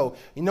I'll go.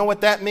 You know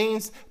what that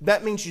means?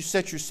 That means you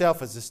set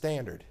yourself as the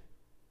standard.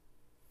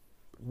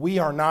 We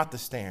are not the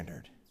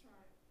standard.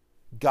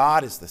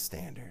 God is the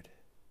standard.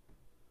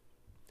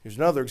 Here's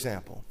another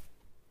example.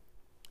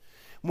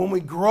 When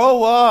we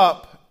grow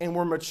up and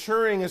we're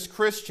maturing as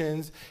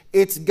Christians,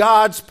 it's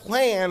God's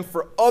plan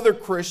for other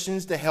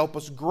Christians to help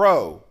us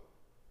grow.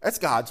 That's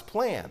God's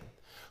plan.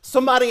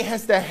 Somebody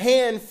has to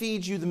hand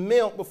feed you the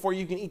milk before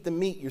you can eat the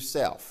meat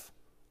yourself.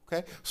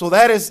 Okay? So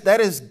that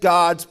is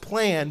God's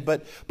plan.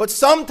 But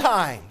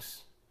sometimes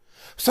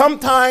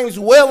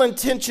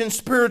well-intentioned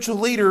spiritual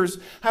leaders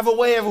have a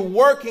way of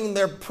working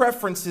their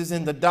preferences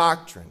into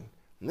doctrine.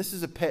 And this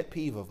is a pet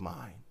peeve of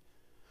mine.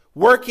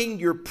 Working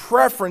your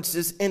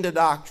preferences into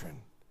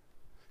doctrine.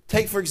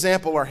 Take, for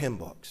example, our hymn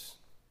books.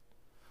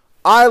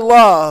 I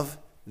love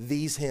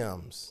these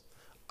hymns.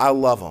 I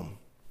love them.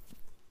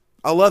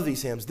 I love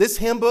these hymns. This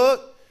hymn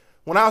book,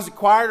 when I was a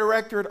choir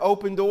director at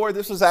Open Door,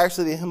 this was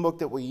actually the hymn book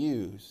that we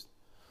used.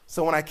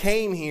 So when I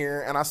came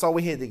here and I saw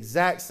we had the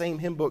exact same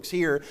hymn books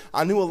here,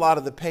 I knew a lot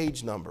of the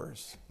page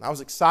numbers. I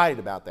was excited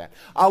about that.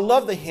 I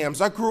love the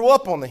hymns. I grew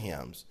up on the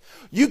hymns.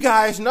 You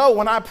guys know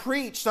when I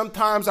preach,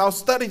 sometimes I'll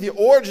study the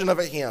origin of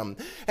a hymn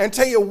and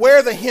tell you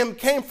where the hymn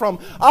came from.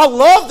 I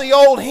love the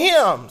old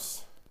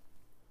hymns.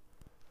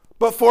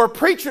 But for a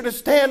preacher to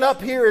stand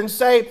up here and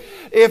say,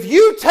 if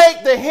you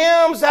take the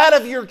hymns out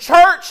of your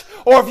church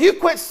or if you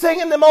quit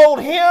singing them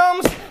old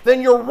hymns, then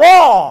you're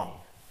wrong.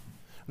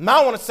 And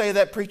I want to say to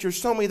that preacher,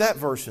 show me that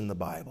verse in the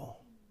Bible.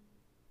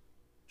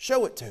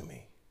 Show it to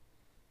me.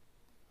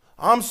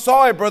 I'm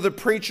sorry, brother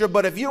preacher,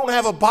 but if you don't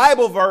have a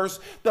Bible verse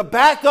to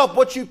back up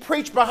what you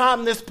preach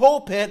behind this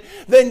pulpit,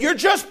 then you're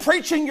just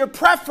preaching your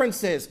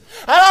preferences.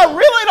 And I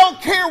really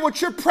don't care what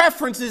your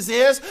preferences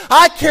is.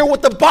 I care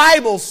what the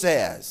Bible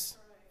says.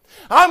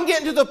 I'm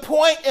getting to the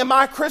point in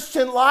my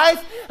Christian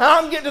life, and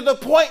I'm getting to the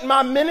point in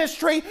my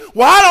ministry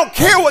where I don't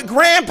care what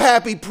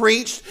Grandpappy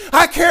preached.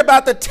 I care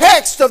about the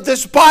text of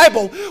this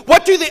Bible.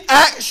 What do the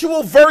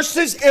actual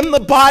verses in the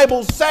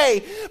Bible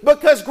say?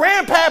 Because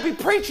Grandpappy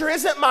preacher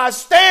isn't my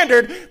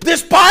standard.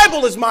 This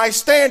Bible is my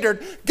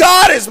standard.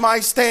 God is my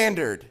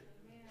standard.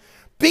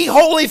 Be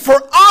holy,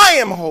 for I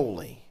am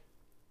holy.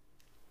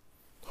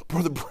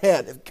 Brother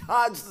Brett, if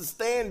God's the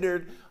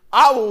standard,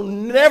 I will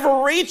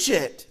never reach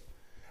it.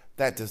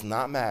 That does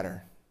not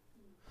matter.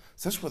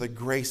 So that's where the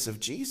grace of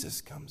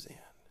Jesus comes in.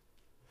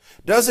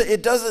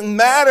 It doesn't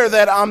matter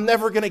that I'm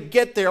never going to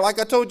get there. Like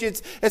I told you,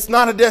 it's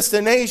not a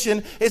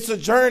destination. It's a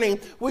journey.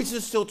 We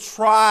should still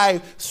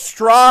strive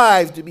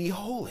to be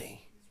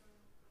holy.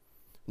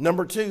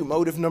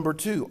 Motive number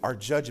two, our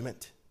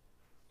judgment.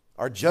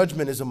 Our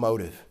judgment is a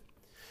motive.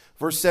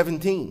 Verse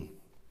 17.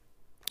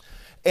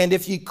 And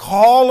if ye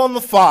call on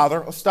the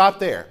Father, I'll stop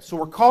there. So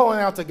we're calling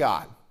out to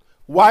God.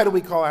 Why do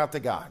we call out to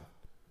God?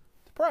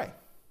 To pray.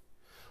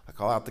 I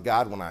call out to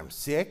God when I'm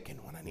sick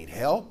and when I need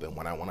help and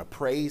when I want to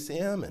praise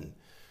Him and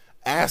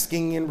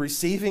asking and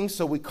receiving.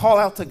 So we call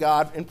out to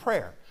God in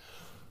prayer.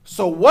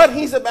 So what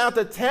He's about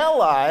to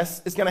tell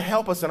us is going to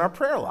help us in our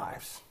prayer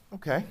lives.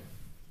 Okay.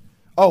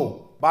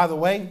 Oh, by the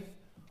way,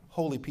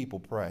 holy people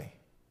pray.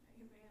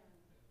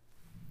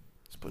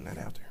 Just putting that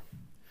out there.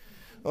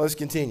 Well, let's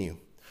continue.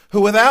 Who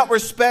without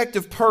respect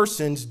of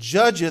persons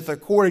judgeth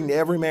according to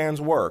every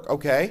man's work.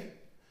 Okay?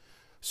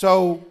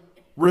 So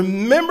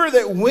remember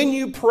that when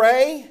you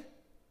pray,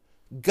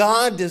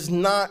 God does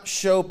not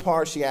show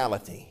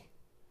partiality.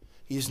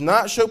 He does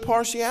not show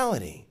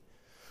partiality.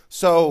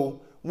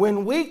 So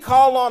when we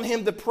call on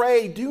Him to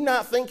pray, do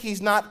not think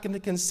He's not going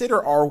to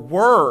consider our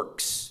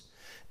works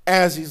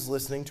as He's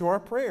listening to our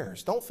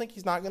prayers. Don't think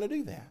He's not going to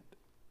do that.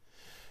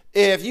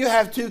 If you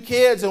have two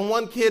kids and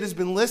one kid has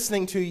been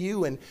listening to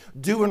you and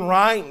doing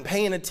right and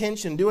paying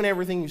attention, doing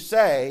everything you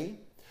say,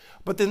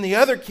 but then the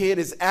other kid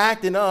is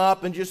acting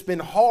up and just been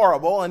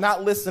horrible and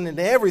not listening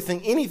to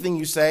anything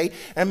you say,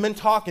 and been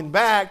talking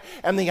back,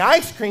 and the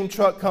ice cream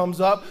truck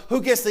comes up, who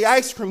gets the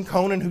ice cream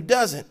cone and who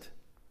doesn't?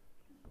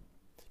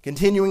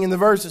 Continuing in the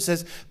verse, it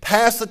says,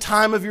 pass the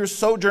time of your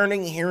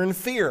sojourning here in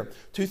fear.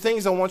 Two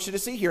things I want you to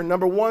see here.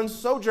 Number one,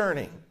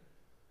 sojourning.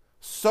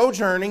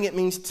 Sojourning, it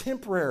means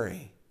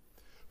temporary.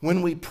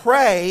 When we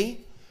pray,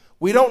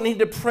 we don't need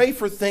to pray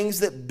for things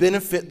that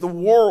benefit the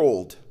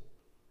world.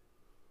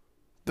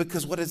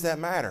 Because what does that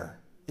matter?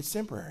 It's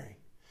temporary.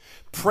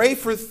 Pray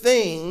for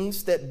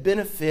things that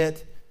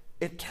benefit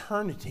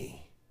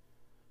eternity.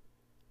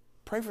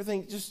 Pray for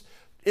things,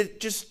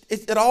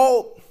 it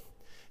all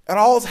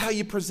is how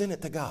you present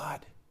it to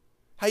God.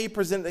 How you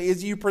present it,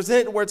 is you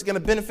present it where it's going to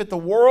benefit the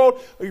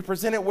world, or you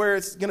present it where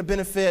it's going to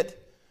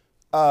benefit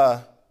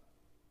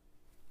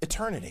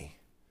eternity.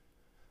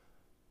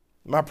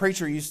 My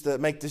preacher used to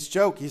make this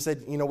joke. He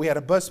said, we had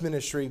a bus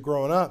ministry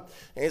growing up.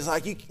 And it's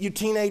like, you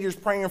teenagers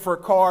praying for a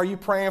car, you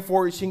praying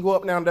for it, so you can go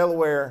up and down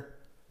Delaware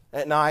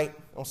at night,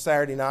 on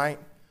Saturday night.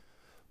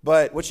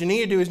 But what you need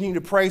to do is you need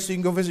to pray so you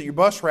can go visit your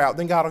bus route.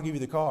 Then God will give you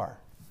the car.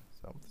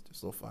 So it's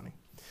just a little funny.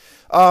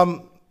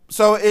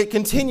 So it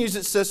continues.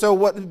 It says,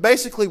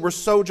 basically we're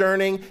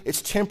sojourning.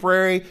 It's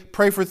temporary.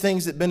 Pray for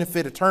things that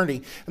benefit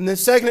eternity. And then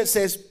second it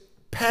says,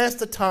 pass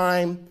the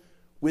time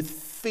with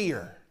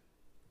fear.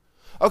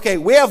 Okay,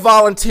 we have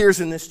volunteers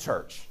in this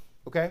church,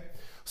 okay?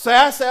 So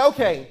I say,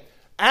 okay,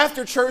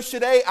 after church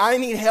today, I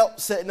need help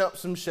setting up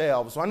some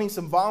shelves. So I need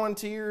some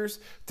volunteers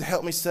to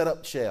help me set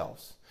up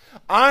shelves.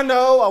 I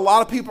know a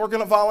lot of people are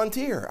going to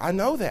volunteer. I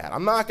know that.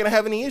 I'm not going to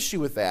have any issue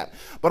with that.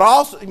 But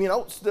also,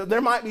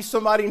 there might be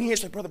somebody in here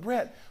say, Brother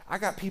Brett, I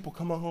got people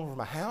coming over to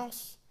my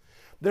house.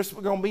 They're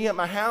going to be at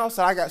my house.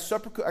 I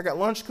got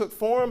lunch cooked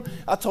for them.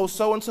 I told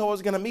so-and-so I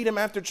was going to meet him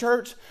after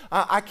church.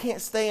 I can't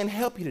stay and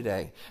help you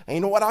today. And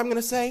you know what I'm going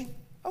to say?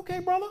 Okay,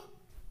 brother,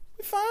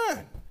 we're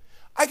fine.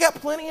 I got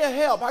plenty of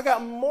help. I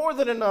got more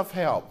than enough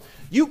help.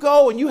 You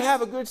go and you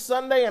have a good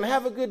Sunday and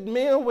have a good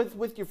meal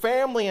with your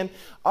family, and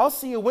I'll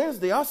see you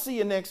Wednesday. I'll see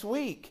you next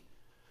week.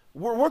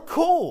 We're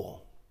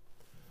cool.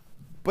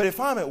 But if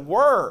I'm at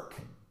work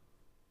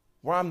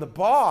where I'm the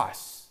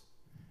boss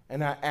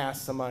and I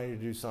ask somebody to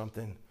do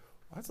something,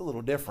 well, that's a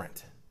little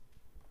different.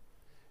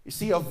 You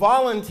see, a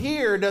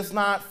volunteer does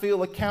not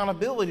feel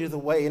accountability the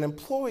way an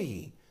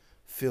employee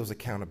feels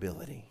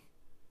accountability.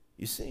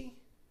 You see?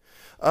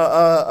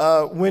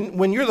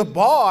 When you're the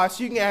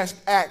boss, you can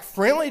act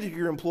friendly to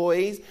your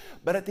employees,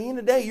 but at the end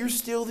of the day, you're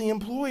still the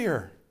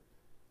employer.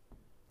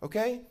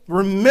 Okay?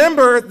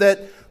 Remember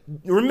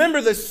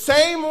the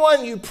same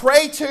one you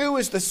pray to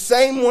is the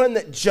same one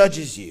that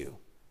judges you.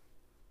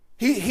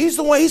 He's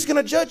the one he's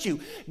going to judge you.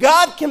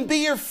 God can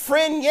be your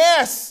friend,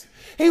 yes.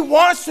 He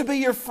wants to be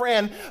your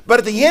friend, but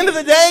at the end of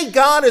the day,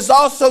 God is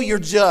also your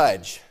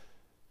judge.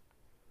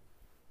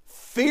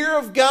 Fear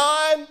of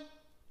God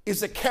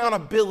is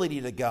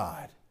accountability to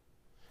God.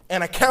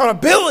 And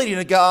accountability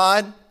to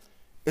God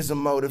is a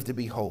motive to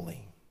be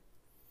holy.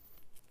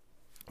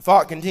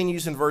 Thought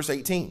continues in verse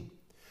 18.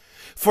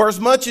 For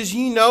as much as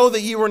ye know that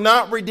ye were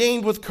not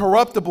redeemed with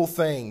corruptible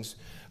things,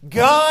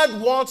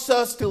 God wants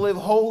us to live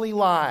holy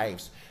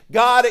lives.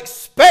 God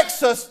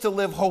expects us to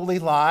live holy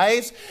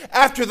lives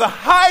after the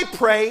high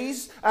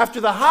praise,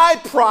 after the high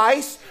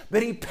price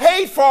that He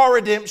paid for our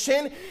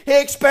redemption. He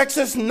expects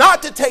us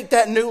not to take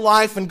that new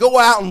life and go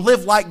out and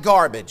live like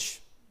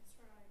garbage.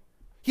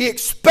 He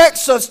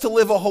expects us to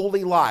live a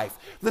holy life.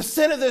 The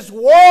sin of this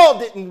world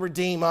didn't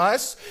redeem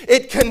us.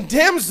 It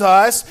condemns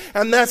us,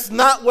 and that's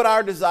not what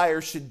our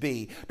desire should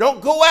be.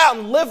 Don't go out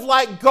and live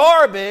like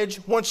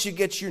garbage once you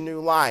get your new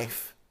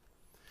life.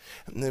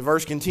 And the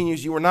verse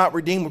continues, you were not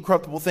redeemed with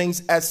corruptible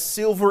things as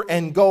silver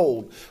and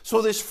gold.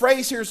 So this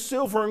phrase here,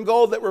 silver and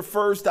gold, that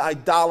refers to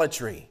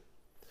idolatry.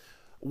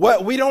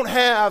 What we don't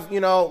have,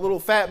 little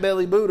fat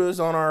belly Buddhas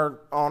on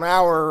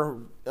our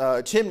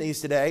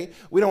chimneys today.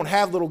 We don't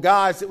have little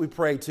gods that we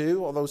pray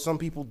to, although some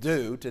people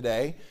do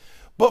today.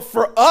 But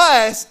for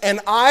us, an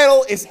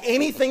idol is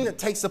anything that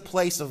takes the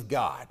place of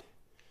God.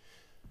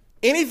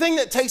 Anything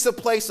that takes the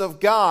place of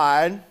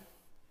God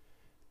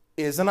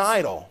is an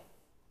idol.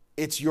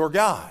 It's your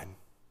God.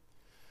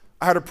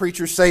 I had a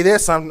preacher say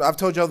this. I've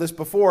told y'all this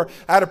before.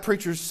 I had a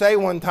preacher say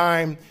one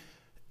time,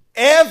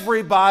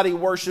 everybody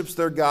worships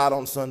their God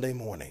on Sunday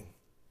morning.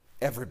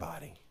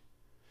 Everybody.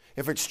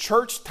 If it's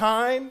church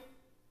time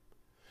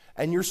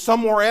and you're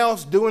somewhere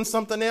else doing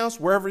something else,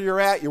 wherever you're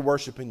at, you're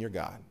worshiping your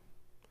God.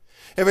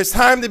 If it's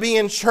time to be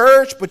in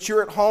church, but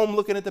you're at home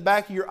looking at the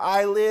back of your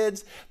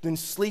eyelids, then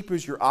sleep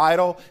is your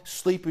idol,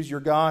 sleep is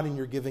your God, and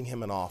you're giving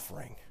Him an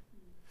offering.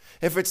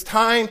 If it's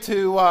time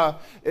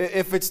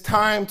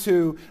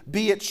to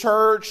be at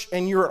church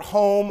and you're at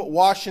home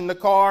washing the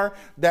car,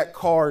 that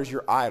car is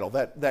your idol.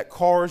 That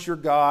car is your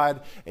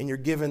God, and you're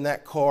giving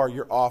that car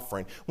your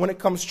offering. When it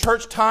comes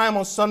church time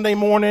on Sunday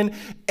morning,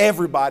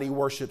 everybody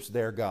worships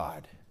their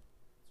God.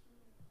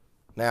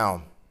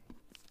 Now,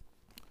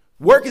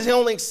 work is the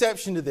only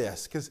exception to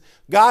this, because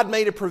God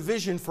made a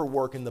provision for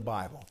work in the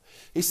Bible.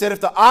 He said if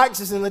the ox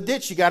is in the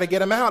ditch, you got to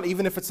get him out,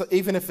 even if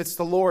it's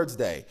the Lord's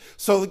day.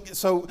 So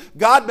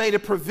God made a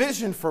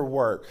provision for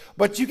work,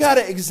 but you got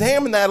to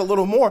examine that a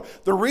little more.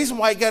 The reason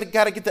why you got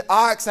to get the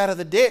ox out of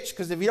the ditch,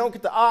 because if you don't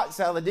get the ox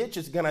out of the ditch,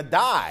 it's going to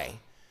die.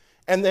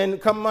 And then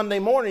come Monday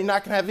morning, you're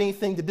not going to have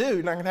anything to do.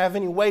 You're not going to have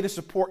any way to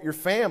support your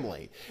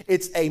family.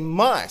 It's a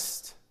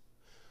must.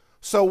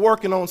 So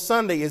working on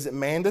Sunday, is it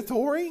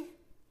mandatory?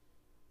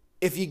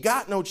 If you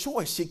got no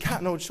choice, you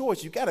got no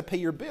choice. You got to pay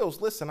your bills.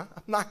 Listen, I'm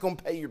not going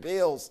to pay your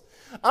bills.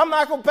 I'm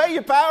not going to pay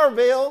your power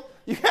bill.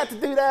 You have to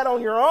do that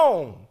on your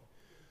own.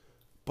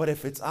 But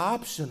if it's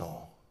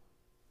optional,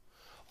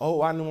 I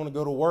don't want to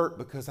go to work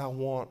because I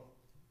want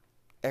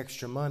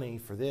extra money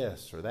for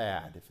this or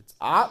that. If it's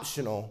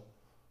optional,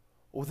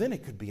 then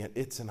it could be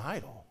it's an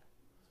idol.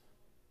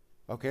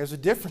 Okay, there's a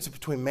difference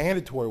between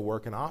mandatory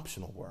work and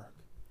optional work.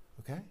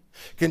 Okay.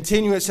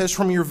 Continue, it says,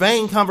 from your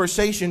vain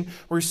conversation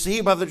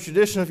received by the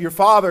tradition of your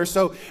father.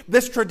 So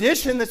this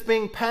tradition that's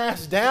being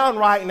passed down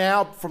right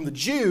now from the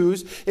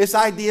Jews, this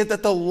idea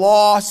that the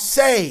law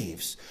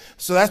saves.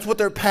 So that's what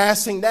they're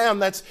passing down.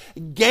 That's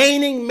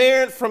gaining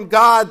merit from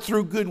God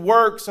through good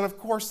works. And of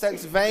course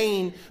that's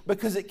vain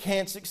because it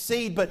can't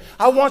succeed. But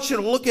I want you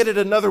to look at it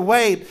another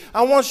way.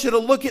 I want you to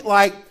look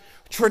at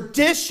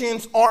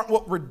traditions aren't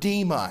what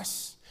redeem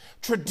us.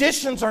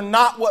 Traditions are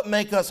not what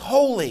make us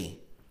holy.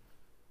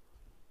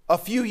 A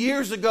few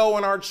years ago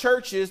in our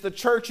churches, the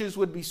churches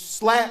would be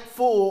slap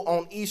full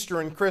on Easter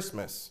and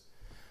Christmas,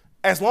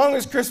 as long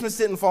as Christmas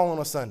didn't fall on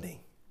a Sunday.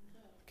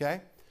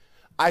 Okay?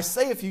 I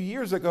say a few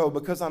years ago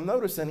because I'm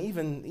noticing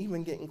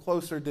even getting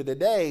closer to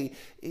today,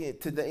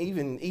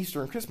 even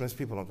Easter and Christmas,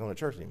 people don't go to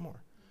church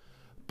anymore.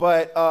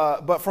 But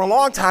for a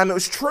long time, it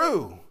was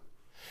true.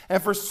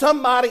 And for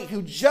somebody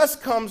who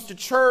just comes to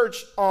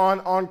church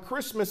on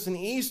Christmas and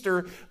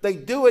Easter, they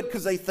do it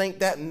because they think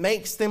that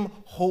makes them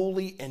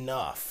holy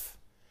enough.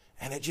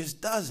 And it just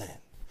doesn't.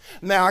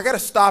 Now, I got to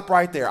stop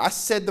right there. I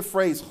said the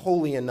phrase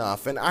holy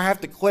enough, and I have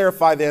to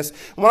clarify this.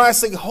 When I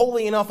say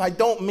holy enough, I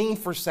don't mean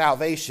for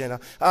salvation.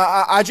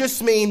 I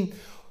just mean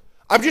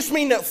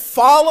that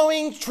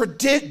following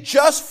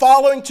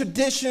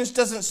traditions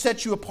doesn't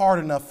set you apart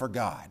enough for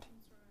God.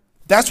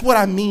 That's what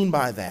I mean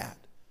by that.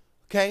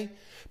 Okay?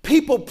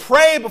 People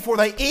pray before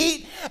they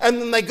eat,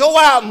 and then they go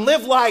out and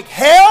live like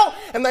hell,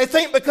 and they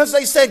think because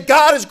they said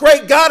God is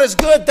great, God is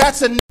good,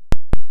 that's enough.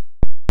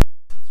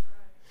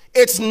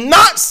 It's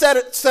not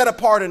set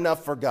apart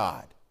enough for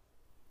God.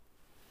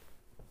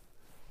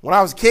 When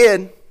I was a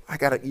kid,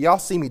 y'all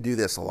see me do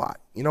this a lot.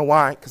 You know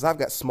why? Because I've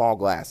got small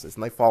glasses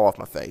and they fall off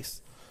my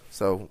face.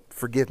 So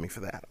forgive me for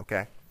that,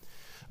 okay?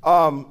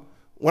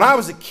 When I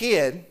was a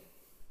kid,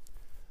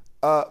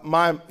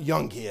 my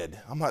young kid,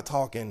 I'm not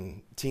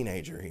talking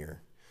teenager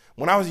here.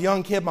 When I was a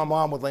young kid, my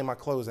mom would lay my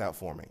clothes out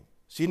for me.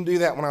 She didn't do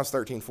that when I was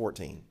 13,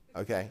 14,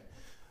 okay?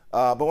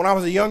 But when I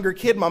was a younger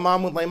kid, my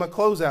mom would lay my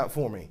clothes out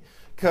for me.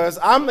 Because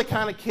I'm the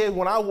kind of kid,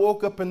 when I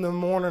woke up in the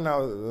morning,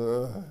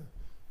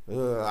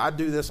 I'd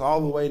do this all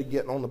the way to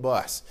getting on the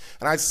bus.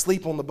 And I'd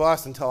sleep on the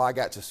bus until I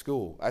got to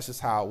school. That's just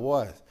how it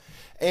was.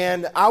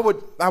 And I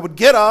would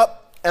get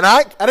up, and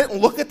I didn't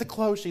look at the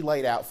clothes she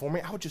laid out for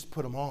me. I would just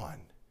put them on,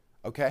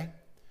 okay?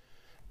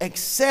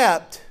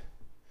 except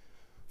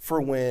for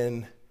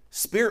when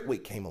Spirit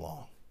Week came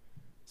along.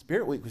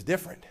 Spirit Week was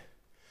different.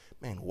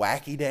 Man,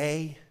 wacky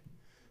day,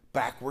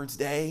 backwards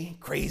day,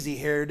 crazy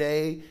hair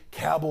day,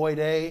 cowboy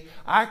day.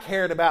 I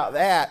cared about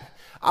that.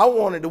 I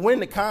wanted to win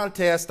the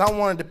contest. I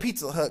wanted the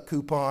Pizza Hut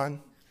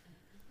coupon.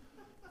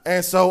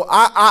 And so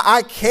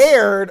I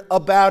cared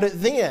about it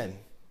then.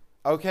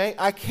 Okay?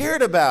 I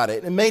cared about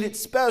it and made it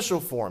special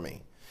for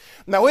me.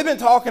 Now, we've been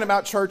talking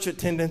about church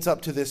attendance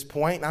up to this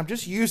point, and I'm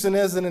just using it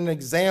as an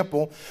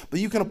example, but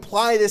you can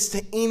apply this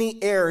to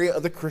any area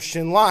of the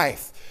Christian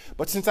life.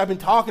 But since I've been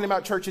talking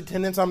about church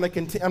attendance, I'm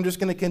just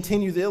going to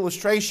continue the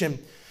illustration.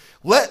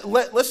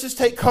 Let's just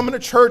take coming to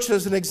church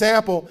as an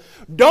example.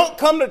 Don't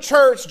come to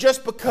church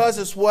just because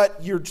it's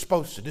what you're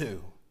supposed to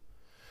do.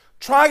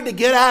 Try to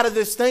get out of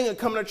this thing and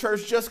come to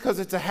church just because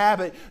it's a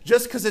habit,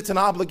 just because it's an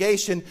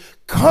obligation.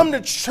 Come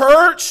to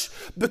church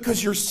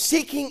because you're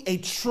seeking a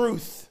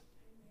truth.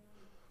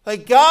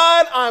 Like,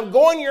 God, I'm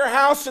going to your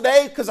house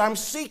today because I'm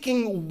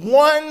seeking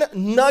one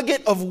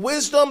nugget of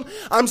wisdom.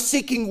 I'm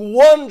seeking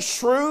one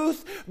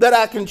truth that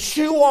I can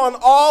chew on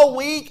all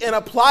week and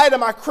apply to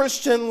my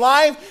Christian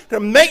life to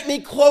make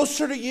me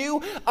closer to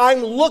you.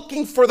 I'm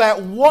looking for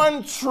that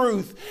one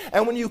truth.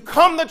 And when you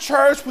come to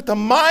church with the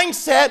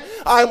mindset,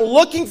 I'm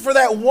looking for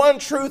that one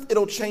truth,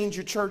 it'll change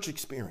your church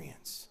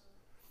experience.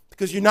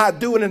 Because you're not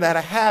doing it out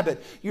of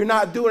habit. You're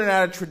not doing it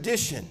out of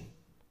tradition.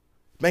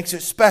 Makes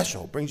it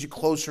special, brings you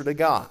closer to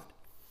God.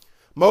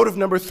 Motive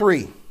number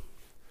 3,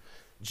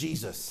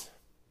 Jesus.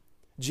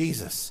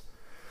 Jesus.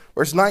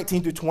 Verse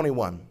 19 through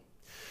 21.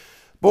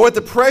 But with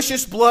the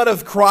precious blood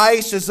of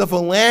Christ as of a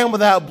lamb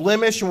without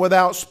blemish and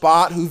without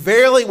spot, who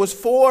verily was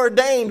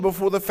foreordained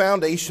before the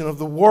foundation of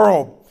the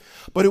world.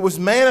 But it was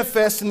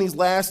manifest in these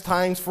last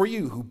times for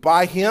you, who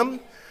by him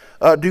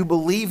do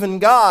believe in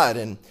God,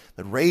 and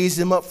that raised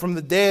him up from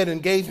the dead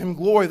and gave him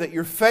glory, that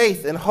your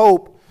faith and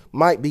hope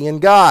might be in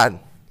God.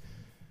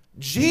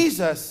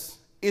 Jesus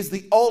is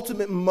the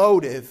ultimate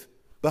motive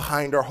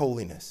behind our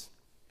holiness.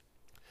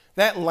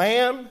 That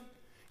lamb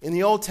in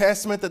the Old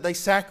Testament that they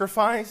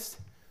sacrificed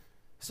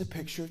is a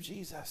picture of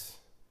Jesus.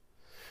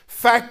 In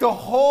fact, the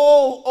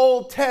whole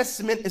Old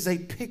Testament is a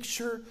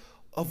picture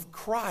of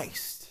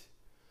Christ.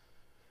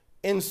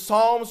 In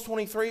Psalms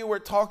 23, where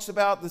it talks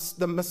about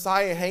the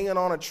Messiah hanging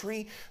on a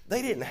tree,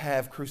 they didn't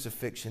have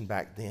crucifixion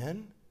back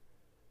then.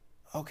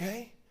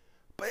 Okay?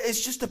 But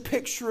it's just a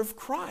picture of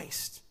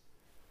Christ.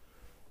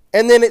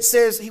 And then it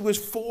says he was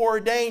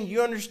foreordained.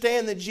 You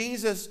understand that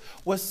Jesus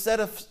was set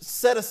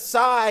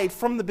aside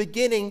from the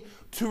beginning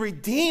to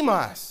redeem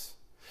us.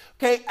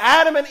 Okay,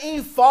 Adam and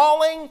Eve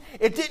falling,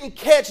 it didn't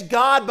catch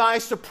God by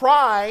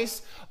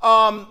surprise.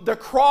 The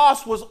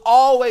cross was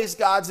always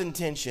God's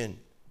intention.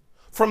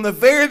 From the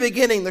very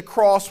beginning, the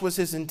cross was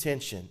his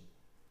intention.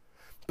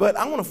 But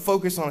I want to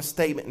focus on a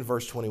statement in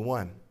verse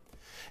 21.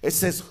 It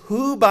says,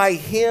 who by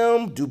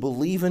him do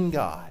believe in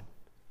God.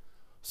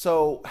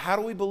 So how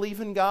do we believe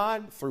in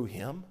God? Through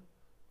him,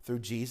 through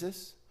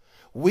Jesus.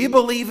 We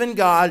believe in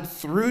God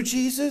through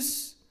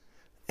Jesus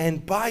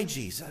and by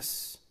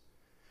Jesus.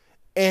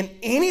 And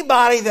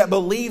anybody that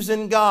believes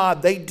in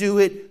God, they do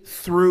it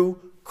through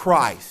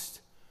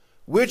Christ.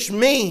 Which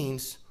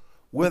means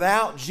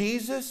without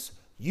Jesus,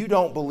 you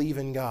don't believe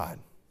in God.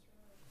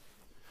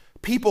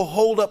 People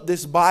hold up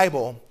this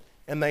Bible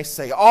and they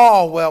say,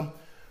 oh, well,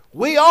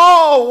 we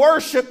all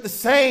worship the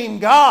same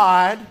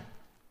God.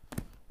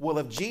 Well,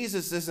 if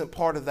Jesus isn't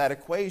part of that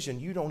equation,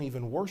 you don't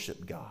even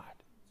worship God.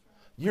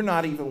 You're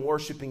not even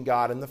worshiping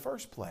God in the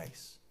first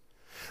place.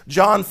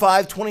 John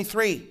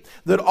 5:23,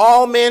 that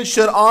all men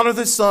should honor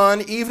the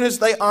Son, even as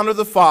they honor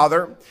the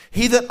Father.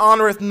 He that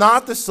honoreth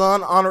not the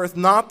Son, honoreth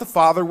not the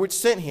Father which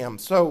sent him.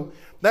 So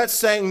that's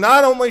saying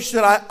not only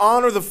should I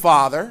honor the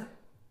Father,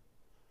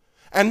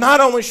 and not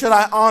only should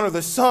I honor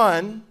the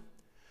Son,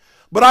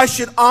 but I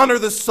should honor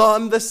the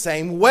Son the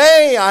same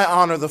way I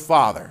honor the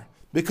Father.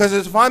 Because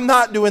if I'm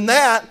not doing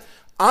that,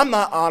 I'm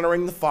not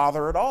honoring the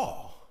Father at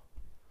all.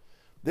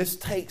 This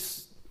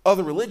takes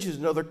other religions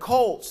and other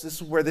cults.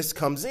 This is where this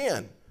comes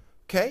in.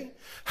 Okay?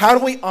 How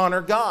do we honor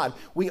God?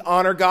 We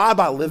honor God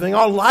by living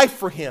our life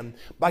for him,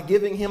 by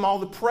giving him all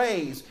the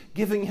praise,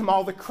 giving him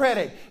all the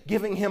credit,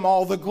 giving him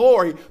all the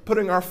glory,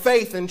 putting our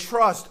faith and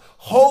trust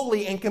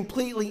wholly and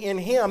completely in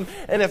him.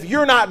 And if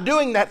you're not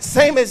doing that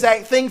same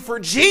exact thing for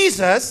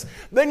Jesus,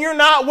 then you're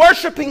not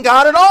worshiping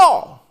God at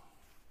all.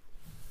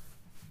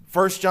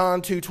 1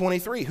 John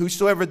 2:23,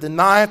 whosoever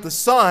denieth the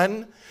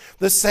Son,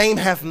 the same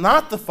hath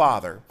not the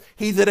Father.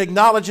 He that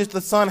acknowledgeth the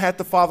Son hath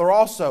the Father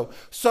also.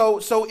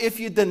 So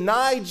if you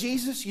deny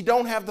Jesus, you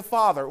don't have the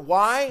Father.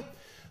 Why?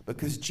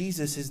 Because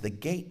Jesus is the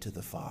gate to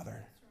the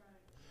Father.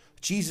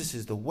 Jesus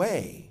is the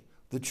way,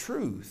 the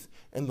truth,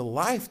 and the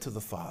life to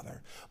the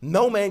Father.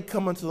 No man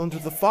cometh unto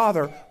the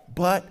Father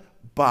but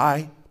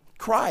by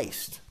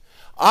Christ.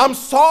 I'm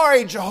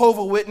sorry,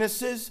 Jehovah's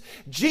Witnesses.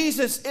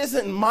 Jesus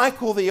isn't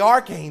Michael the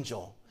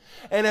Archangel.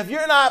 And if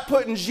you're not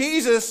putting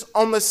Jesus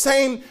on the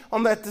same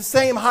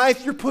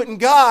height you're putting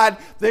God,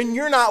 then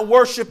you're not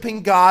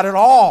worshiping God at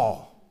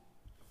all.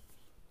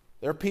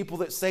 There are people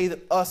that say that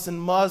us and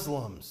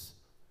Muslims,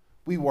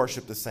 we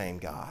worship the same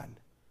God.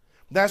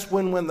 That's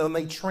when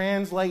they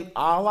translate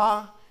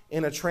Allah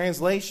in a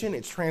translation,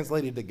 it's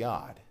translated to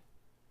God.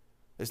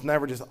 It's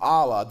never just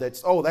Allah.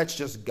 That's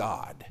just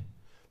God.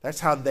 That's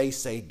how they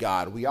say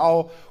God. We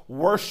all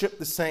worship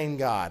the same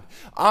God.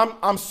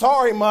 I'm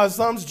sorry,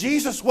 Muslims.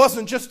 Jesus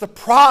wasn't just a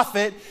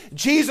prophet.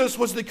 Jesus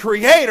was the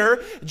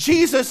creator.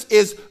 Jesus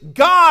is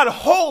God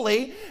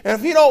holy. And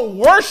if you don't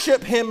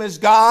worship him as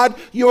God,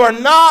 you are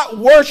not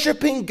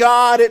worshiping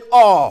God at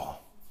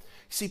all.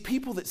 See,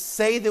 people that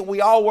say that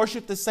we all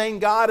worship the same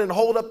God and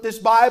hold up this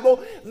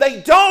Bible,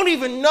 they don't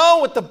even know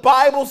what the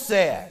Bible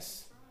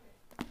says.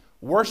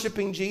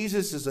 Worshiping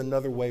Jesus is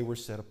another way we're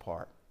set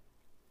apart.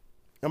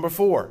 Number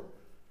 4,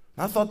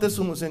 I thought this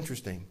one was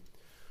interesting.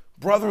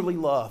 Brotherly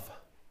love.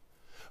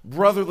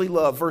 Brotherly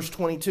love, verse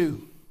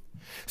 22.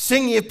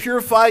 Seeing ye have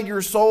purified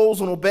your souls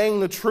in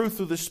obeying the truth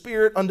through the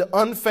Spirit unto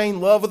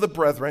unfeigned love of the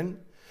brethren,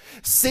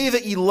 see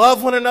that ye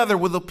love one another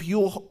with a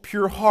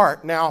pure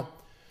heart. Now,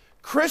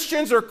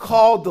 Christians are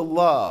called to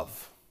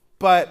love,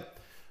 but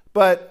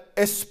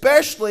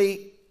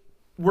especially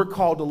we're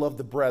called to love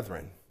the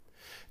brethren.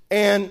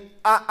 And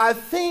I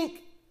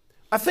think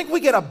we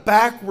get a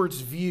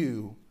backwards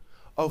view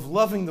of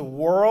loving the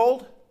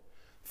world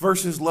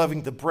versus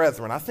loving the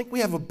brethren. I think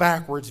we have a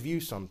backwards view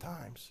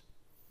sometimes.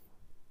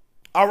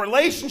 Our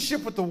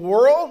relationship with the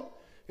world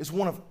is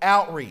one of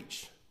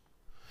outreach,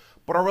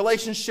 but our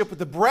relationship with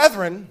the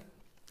brethren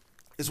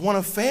is one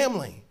of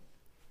family,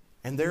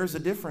 and there's a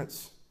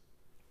difference.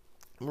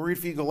 Let me read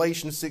for you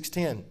Galatians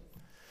 6:10.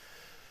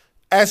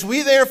 As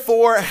we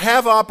therefore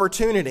have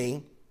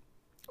opportunity,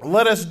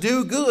 let us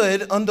do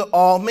good unto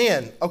all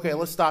men. Okay,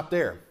 let's stop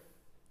there.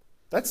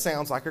 That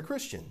sounds like a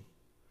Christian.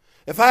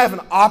 If I have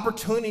an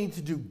opportunity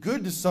to do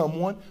good to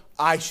someone,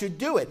 I should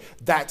do it.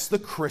 That's the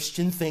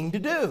Christian thing to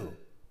do.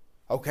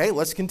 Okay,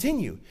 let's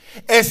continue.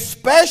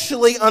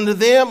 Especially unto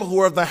them who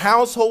are of the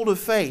household of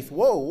faith.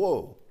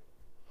 Whoa.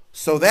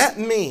 So that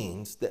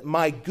means that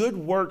my good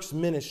works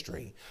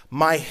ministry,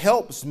 my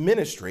helps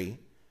ministry,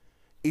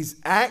 is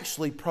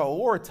actually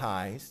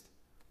prioritized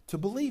to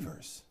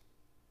believers.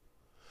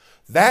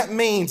 That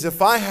means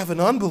if I have an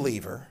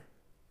unbeliever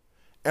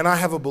and I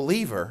have a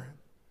believer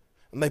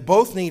and they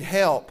both need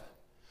help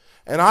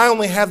and I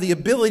only have the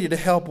ability to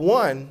help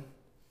one,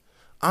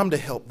 I'm to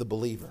help the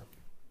believer.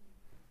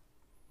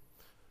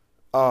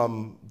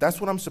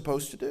 That's what I'm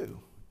supposed to do.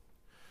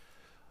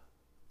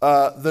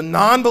 The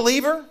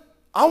non-believer,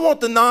 I want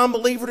the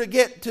non-believer to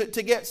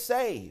get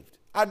saved.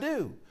 I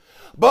do.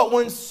 But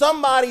when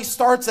somebody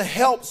starts a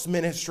helps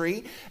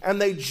ministry and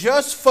they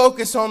just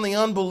focus on the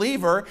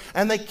unbeliever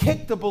and they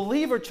kick the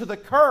believer to the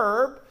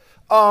curb,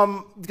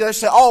 they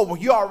say, oh, well,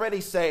 you're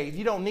already saved.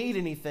 You don't need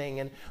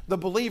anything. And the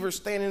believer's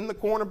standing in the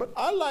corner, but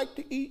I like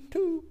to eat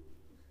too,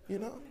 you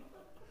know.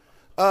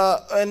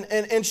 And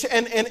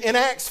in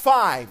Acts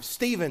 5,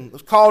 Stephen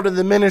was called to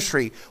the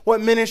ministry.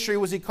 What ministry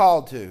was he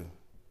called to?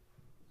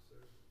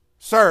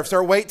 Serve,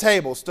 wait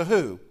tables. To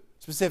who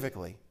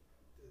specifically?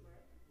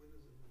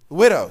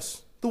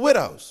 Widows. The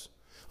widows.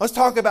 Let's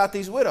talk about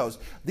these widows.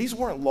 These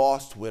weren't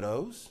lost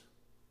widows.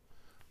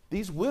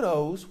 These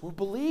widows were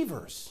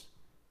believers.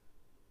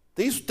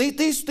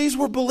 These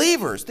were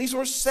believers. These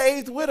were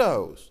saved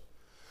widows.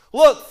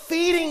 Look,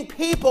 feeding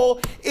people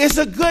is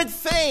a good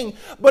thing,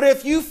 but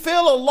if you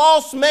fill a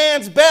lost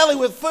man's belly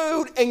with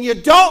food and you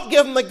don't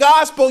give them the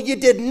gospel, you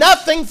did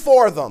nothing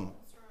for them.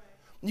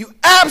 You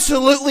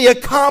absolutely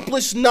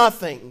accomplished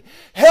nothing.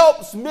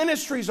 Helps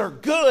ministries are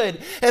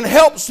good and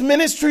helps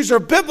ministries are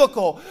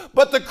biblical,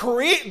 but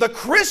the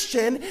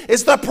Christian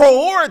is the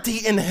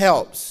priority in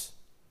helps.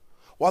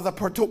 While the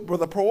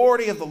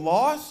priority of the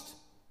lost,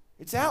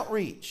 it's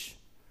outreach.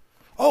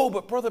 Oh,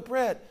 but Brother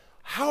Brett,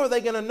 how are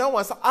they going to know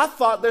us? I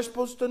thought they're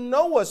supposed to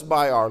know us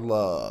by our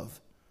love.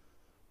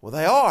 Well,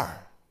 they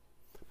are.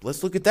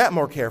 Let's look at that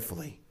more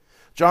carefully.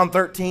 John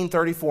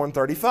 13:34 and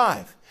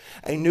 35.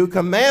 A new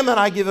commandment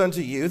I give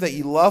unto you, that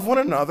ye love one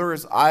another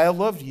as I have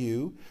loved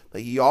you,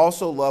 that ye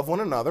also love one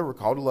another. We're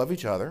called to love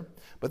each other.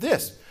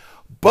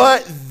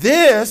 But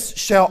this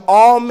shall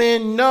all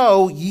men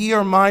know ye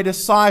are my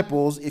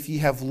disciples, if ye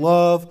have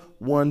love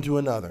one to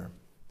another.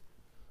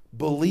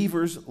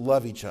 Believers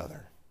love each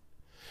other.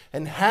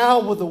 And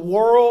how will the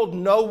world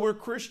know we're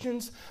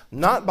Christians?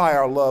 Not by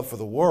our love for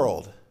the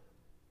world,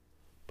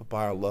 but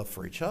by our love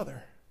for each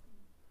other.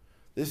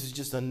 This is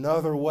just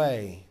another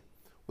way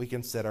we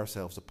can set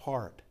ourselves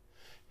apart.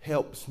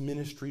 Helps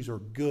ministries are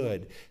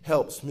good.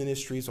 Helps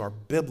ministries are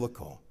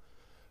biblical.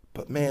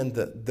 But man,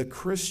 the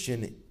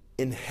Christian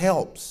in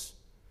helps,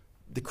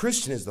 the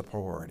Christian is the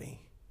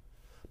priority.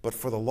 But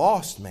for the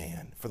lost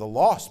man, for the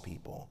lost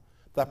people,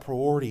 that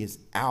priority is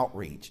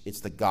outreach.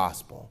 It's the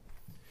gospel.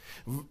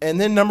 And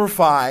then number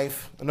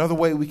 5, another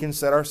way we can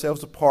set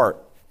ourselves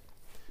apart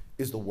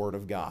is the Word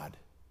of God.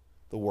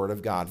 The Word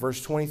of God.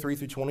 Verse 23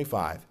 through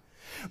 25.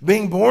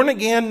 Being born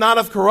again, not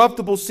of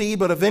corruptible seed,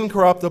 but of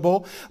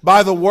incorruptible,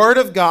 by the word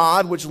of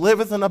God, which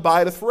liveth and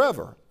abideth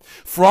forever.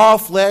 For all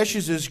flesh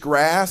is as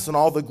grass, and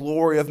all the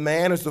glory of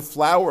man is the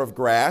flower of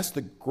grass.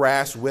 The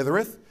grass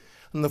withereth,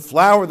 and the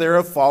flower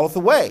thereof falleth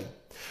away.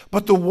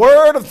 But the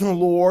word of the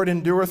Lord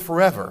endureth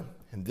forever.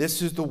 And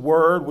this is the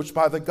word which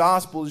by the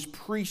gospel is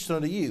preached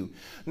unto you.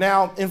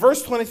 Now, in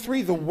verse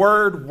 23, the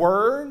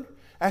word,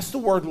 that's the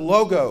word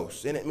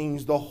logos, and it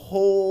means the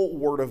whole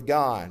word of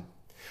God.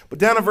 But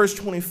down in verse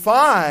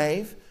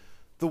 25,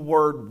 the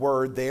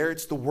word there,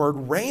 it's the word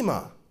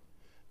rhema.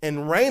 And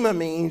rhema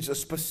means a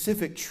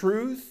specific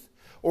truth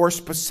or a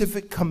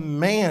specific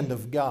command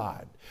of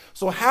God.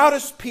 So how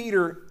does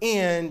Peter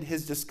end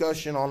his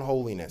discussion on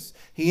holiness?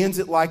 He ends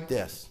it like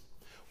this.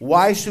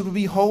 Why should we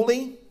be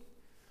holy?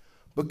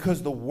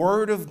 Because the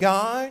Word of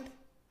God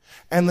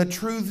and the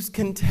truths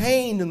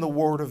contained in the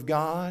Word of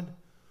God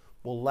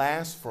will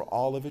last for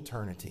all of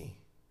eternity.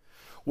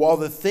 While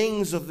the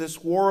things of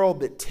this world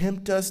that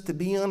tempt us to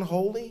be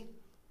unholy,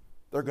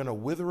 they're going to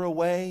wither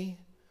away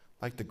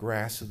like the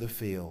grass of the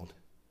field.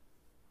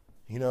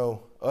 You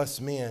know,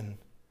 us men,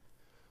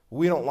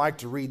 we don't like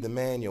to read the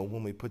manual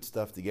when we put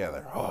stuff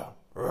together.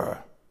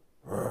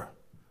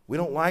 We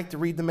don't like to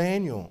read the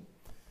manual.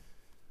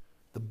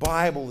 The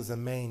Bible is a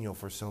manual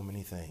for so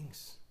many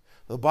things.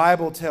 The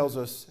Bible tells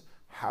us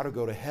how to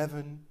go to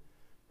heaven,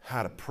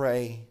 how to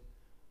pray,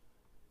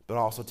 but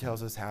also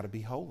tells us how to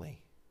be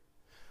holy.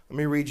 Let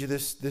me read you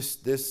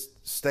this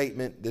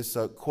statement, this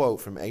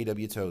quote from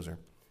A.W. Tozer.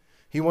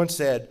 He once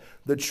said,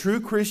 "The true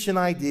Christian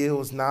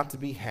ideal is not to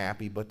be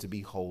happy, but to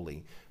be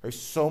holy."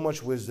 There's so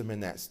much wisdom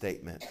in that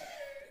statement.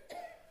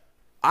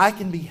 I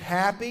can be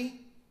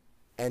happy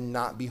and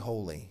not be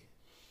holy.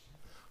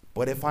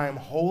 But if I am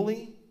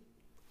holy,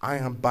 I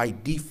am by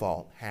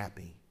default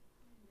happy.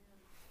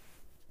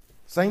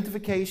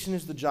 Sanctification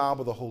is the job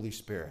of the Holy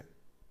Spirit.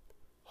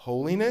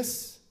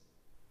 Holiness,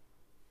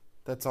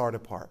 that's our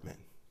department.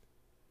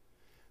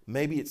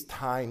 Maybe it's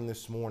time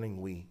this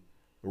morning we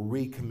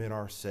recommit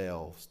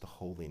ourselves to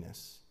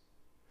holiness.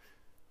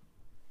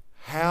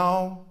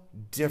 How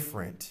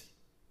different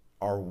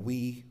are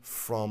we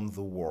from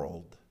the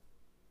world?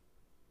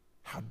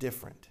 How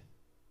different?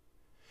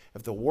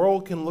 If the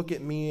world can look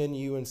at me and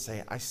you and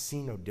say, I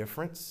see no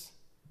difference,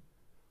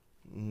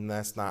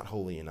 that's not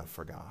holy enough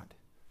for God.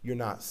 You're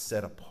not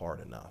set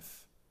apart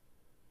enough.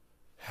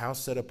 How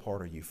set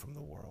apart are you from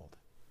the world?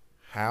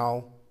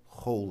 How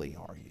holy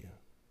are you?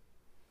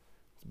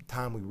 It's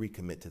time we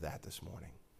recommit to that this morning.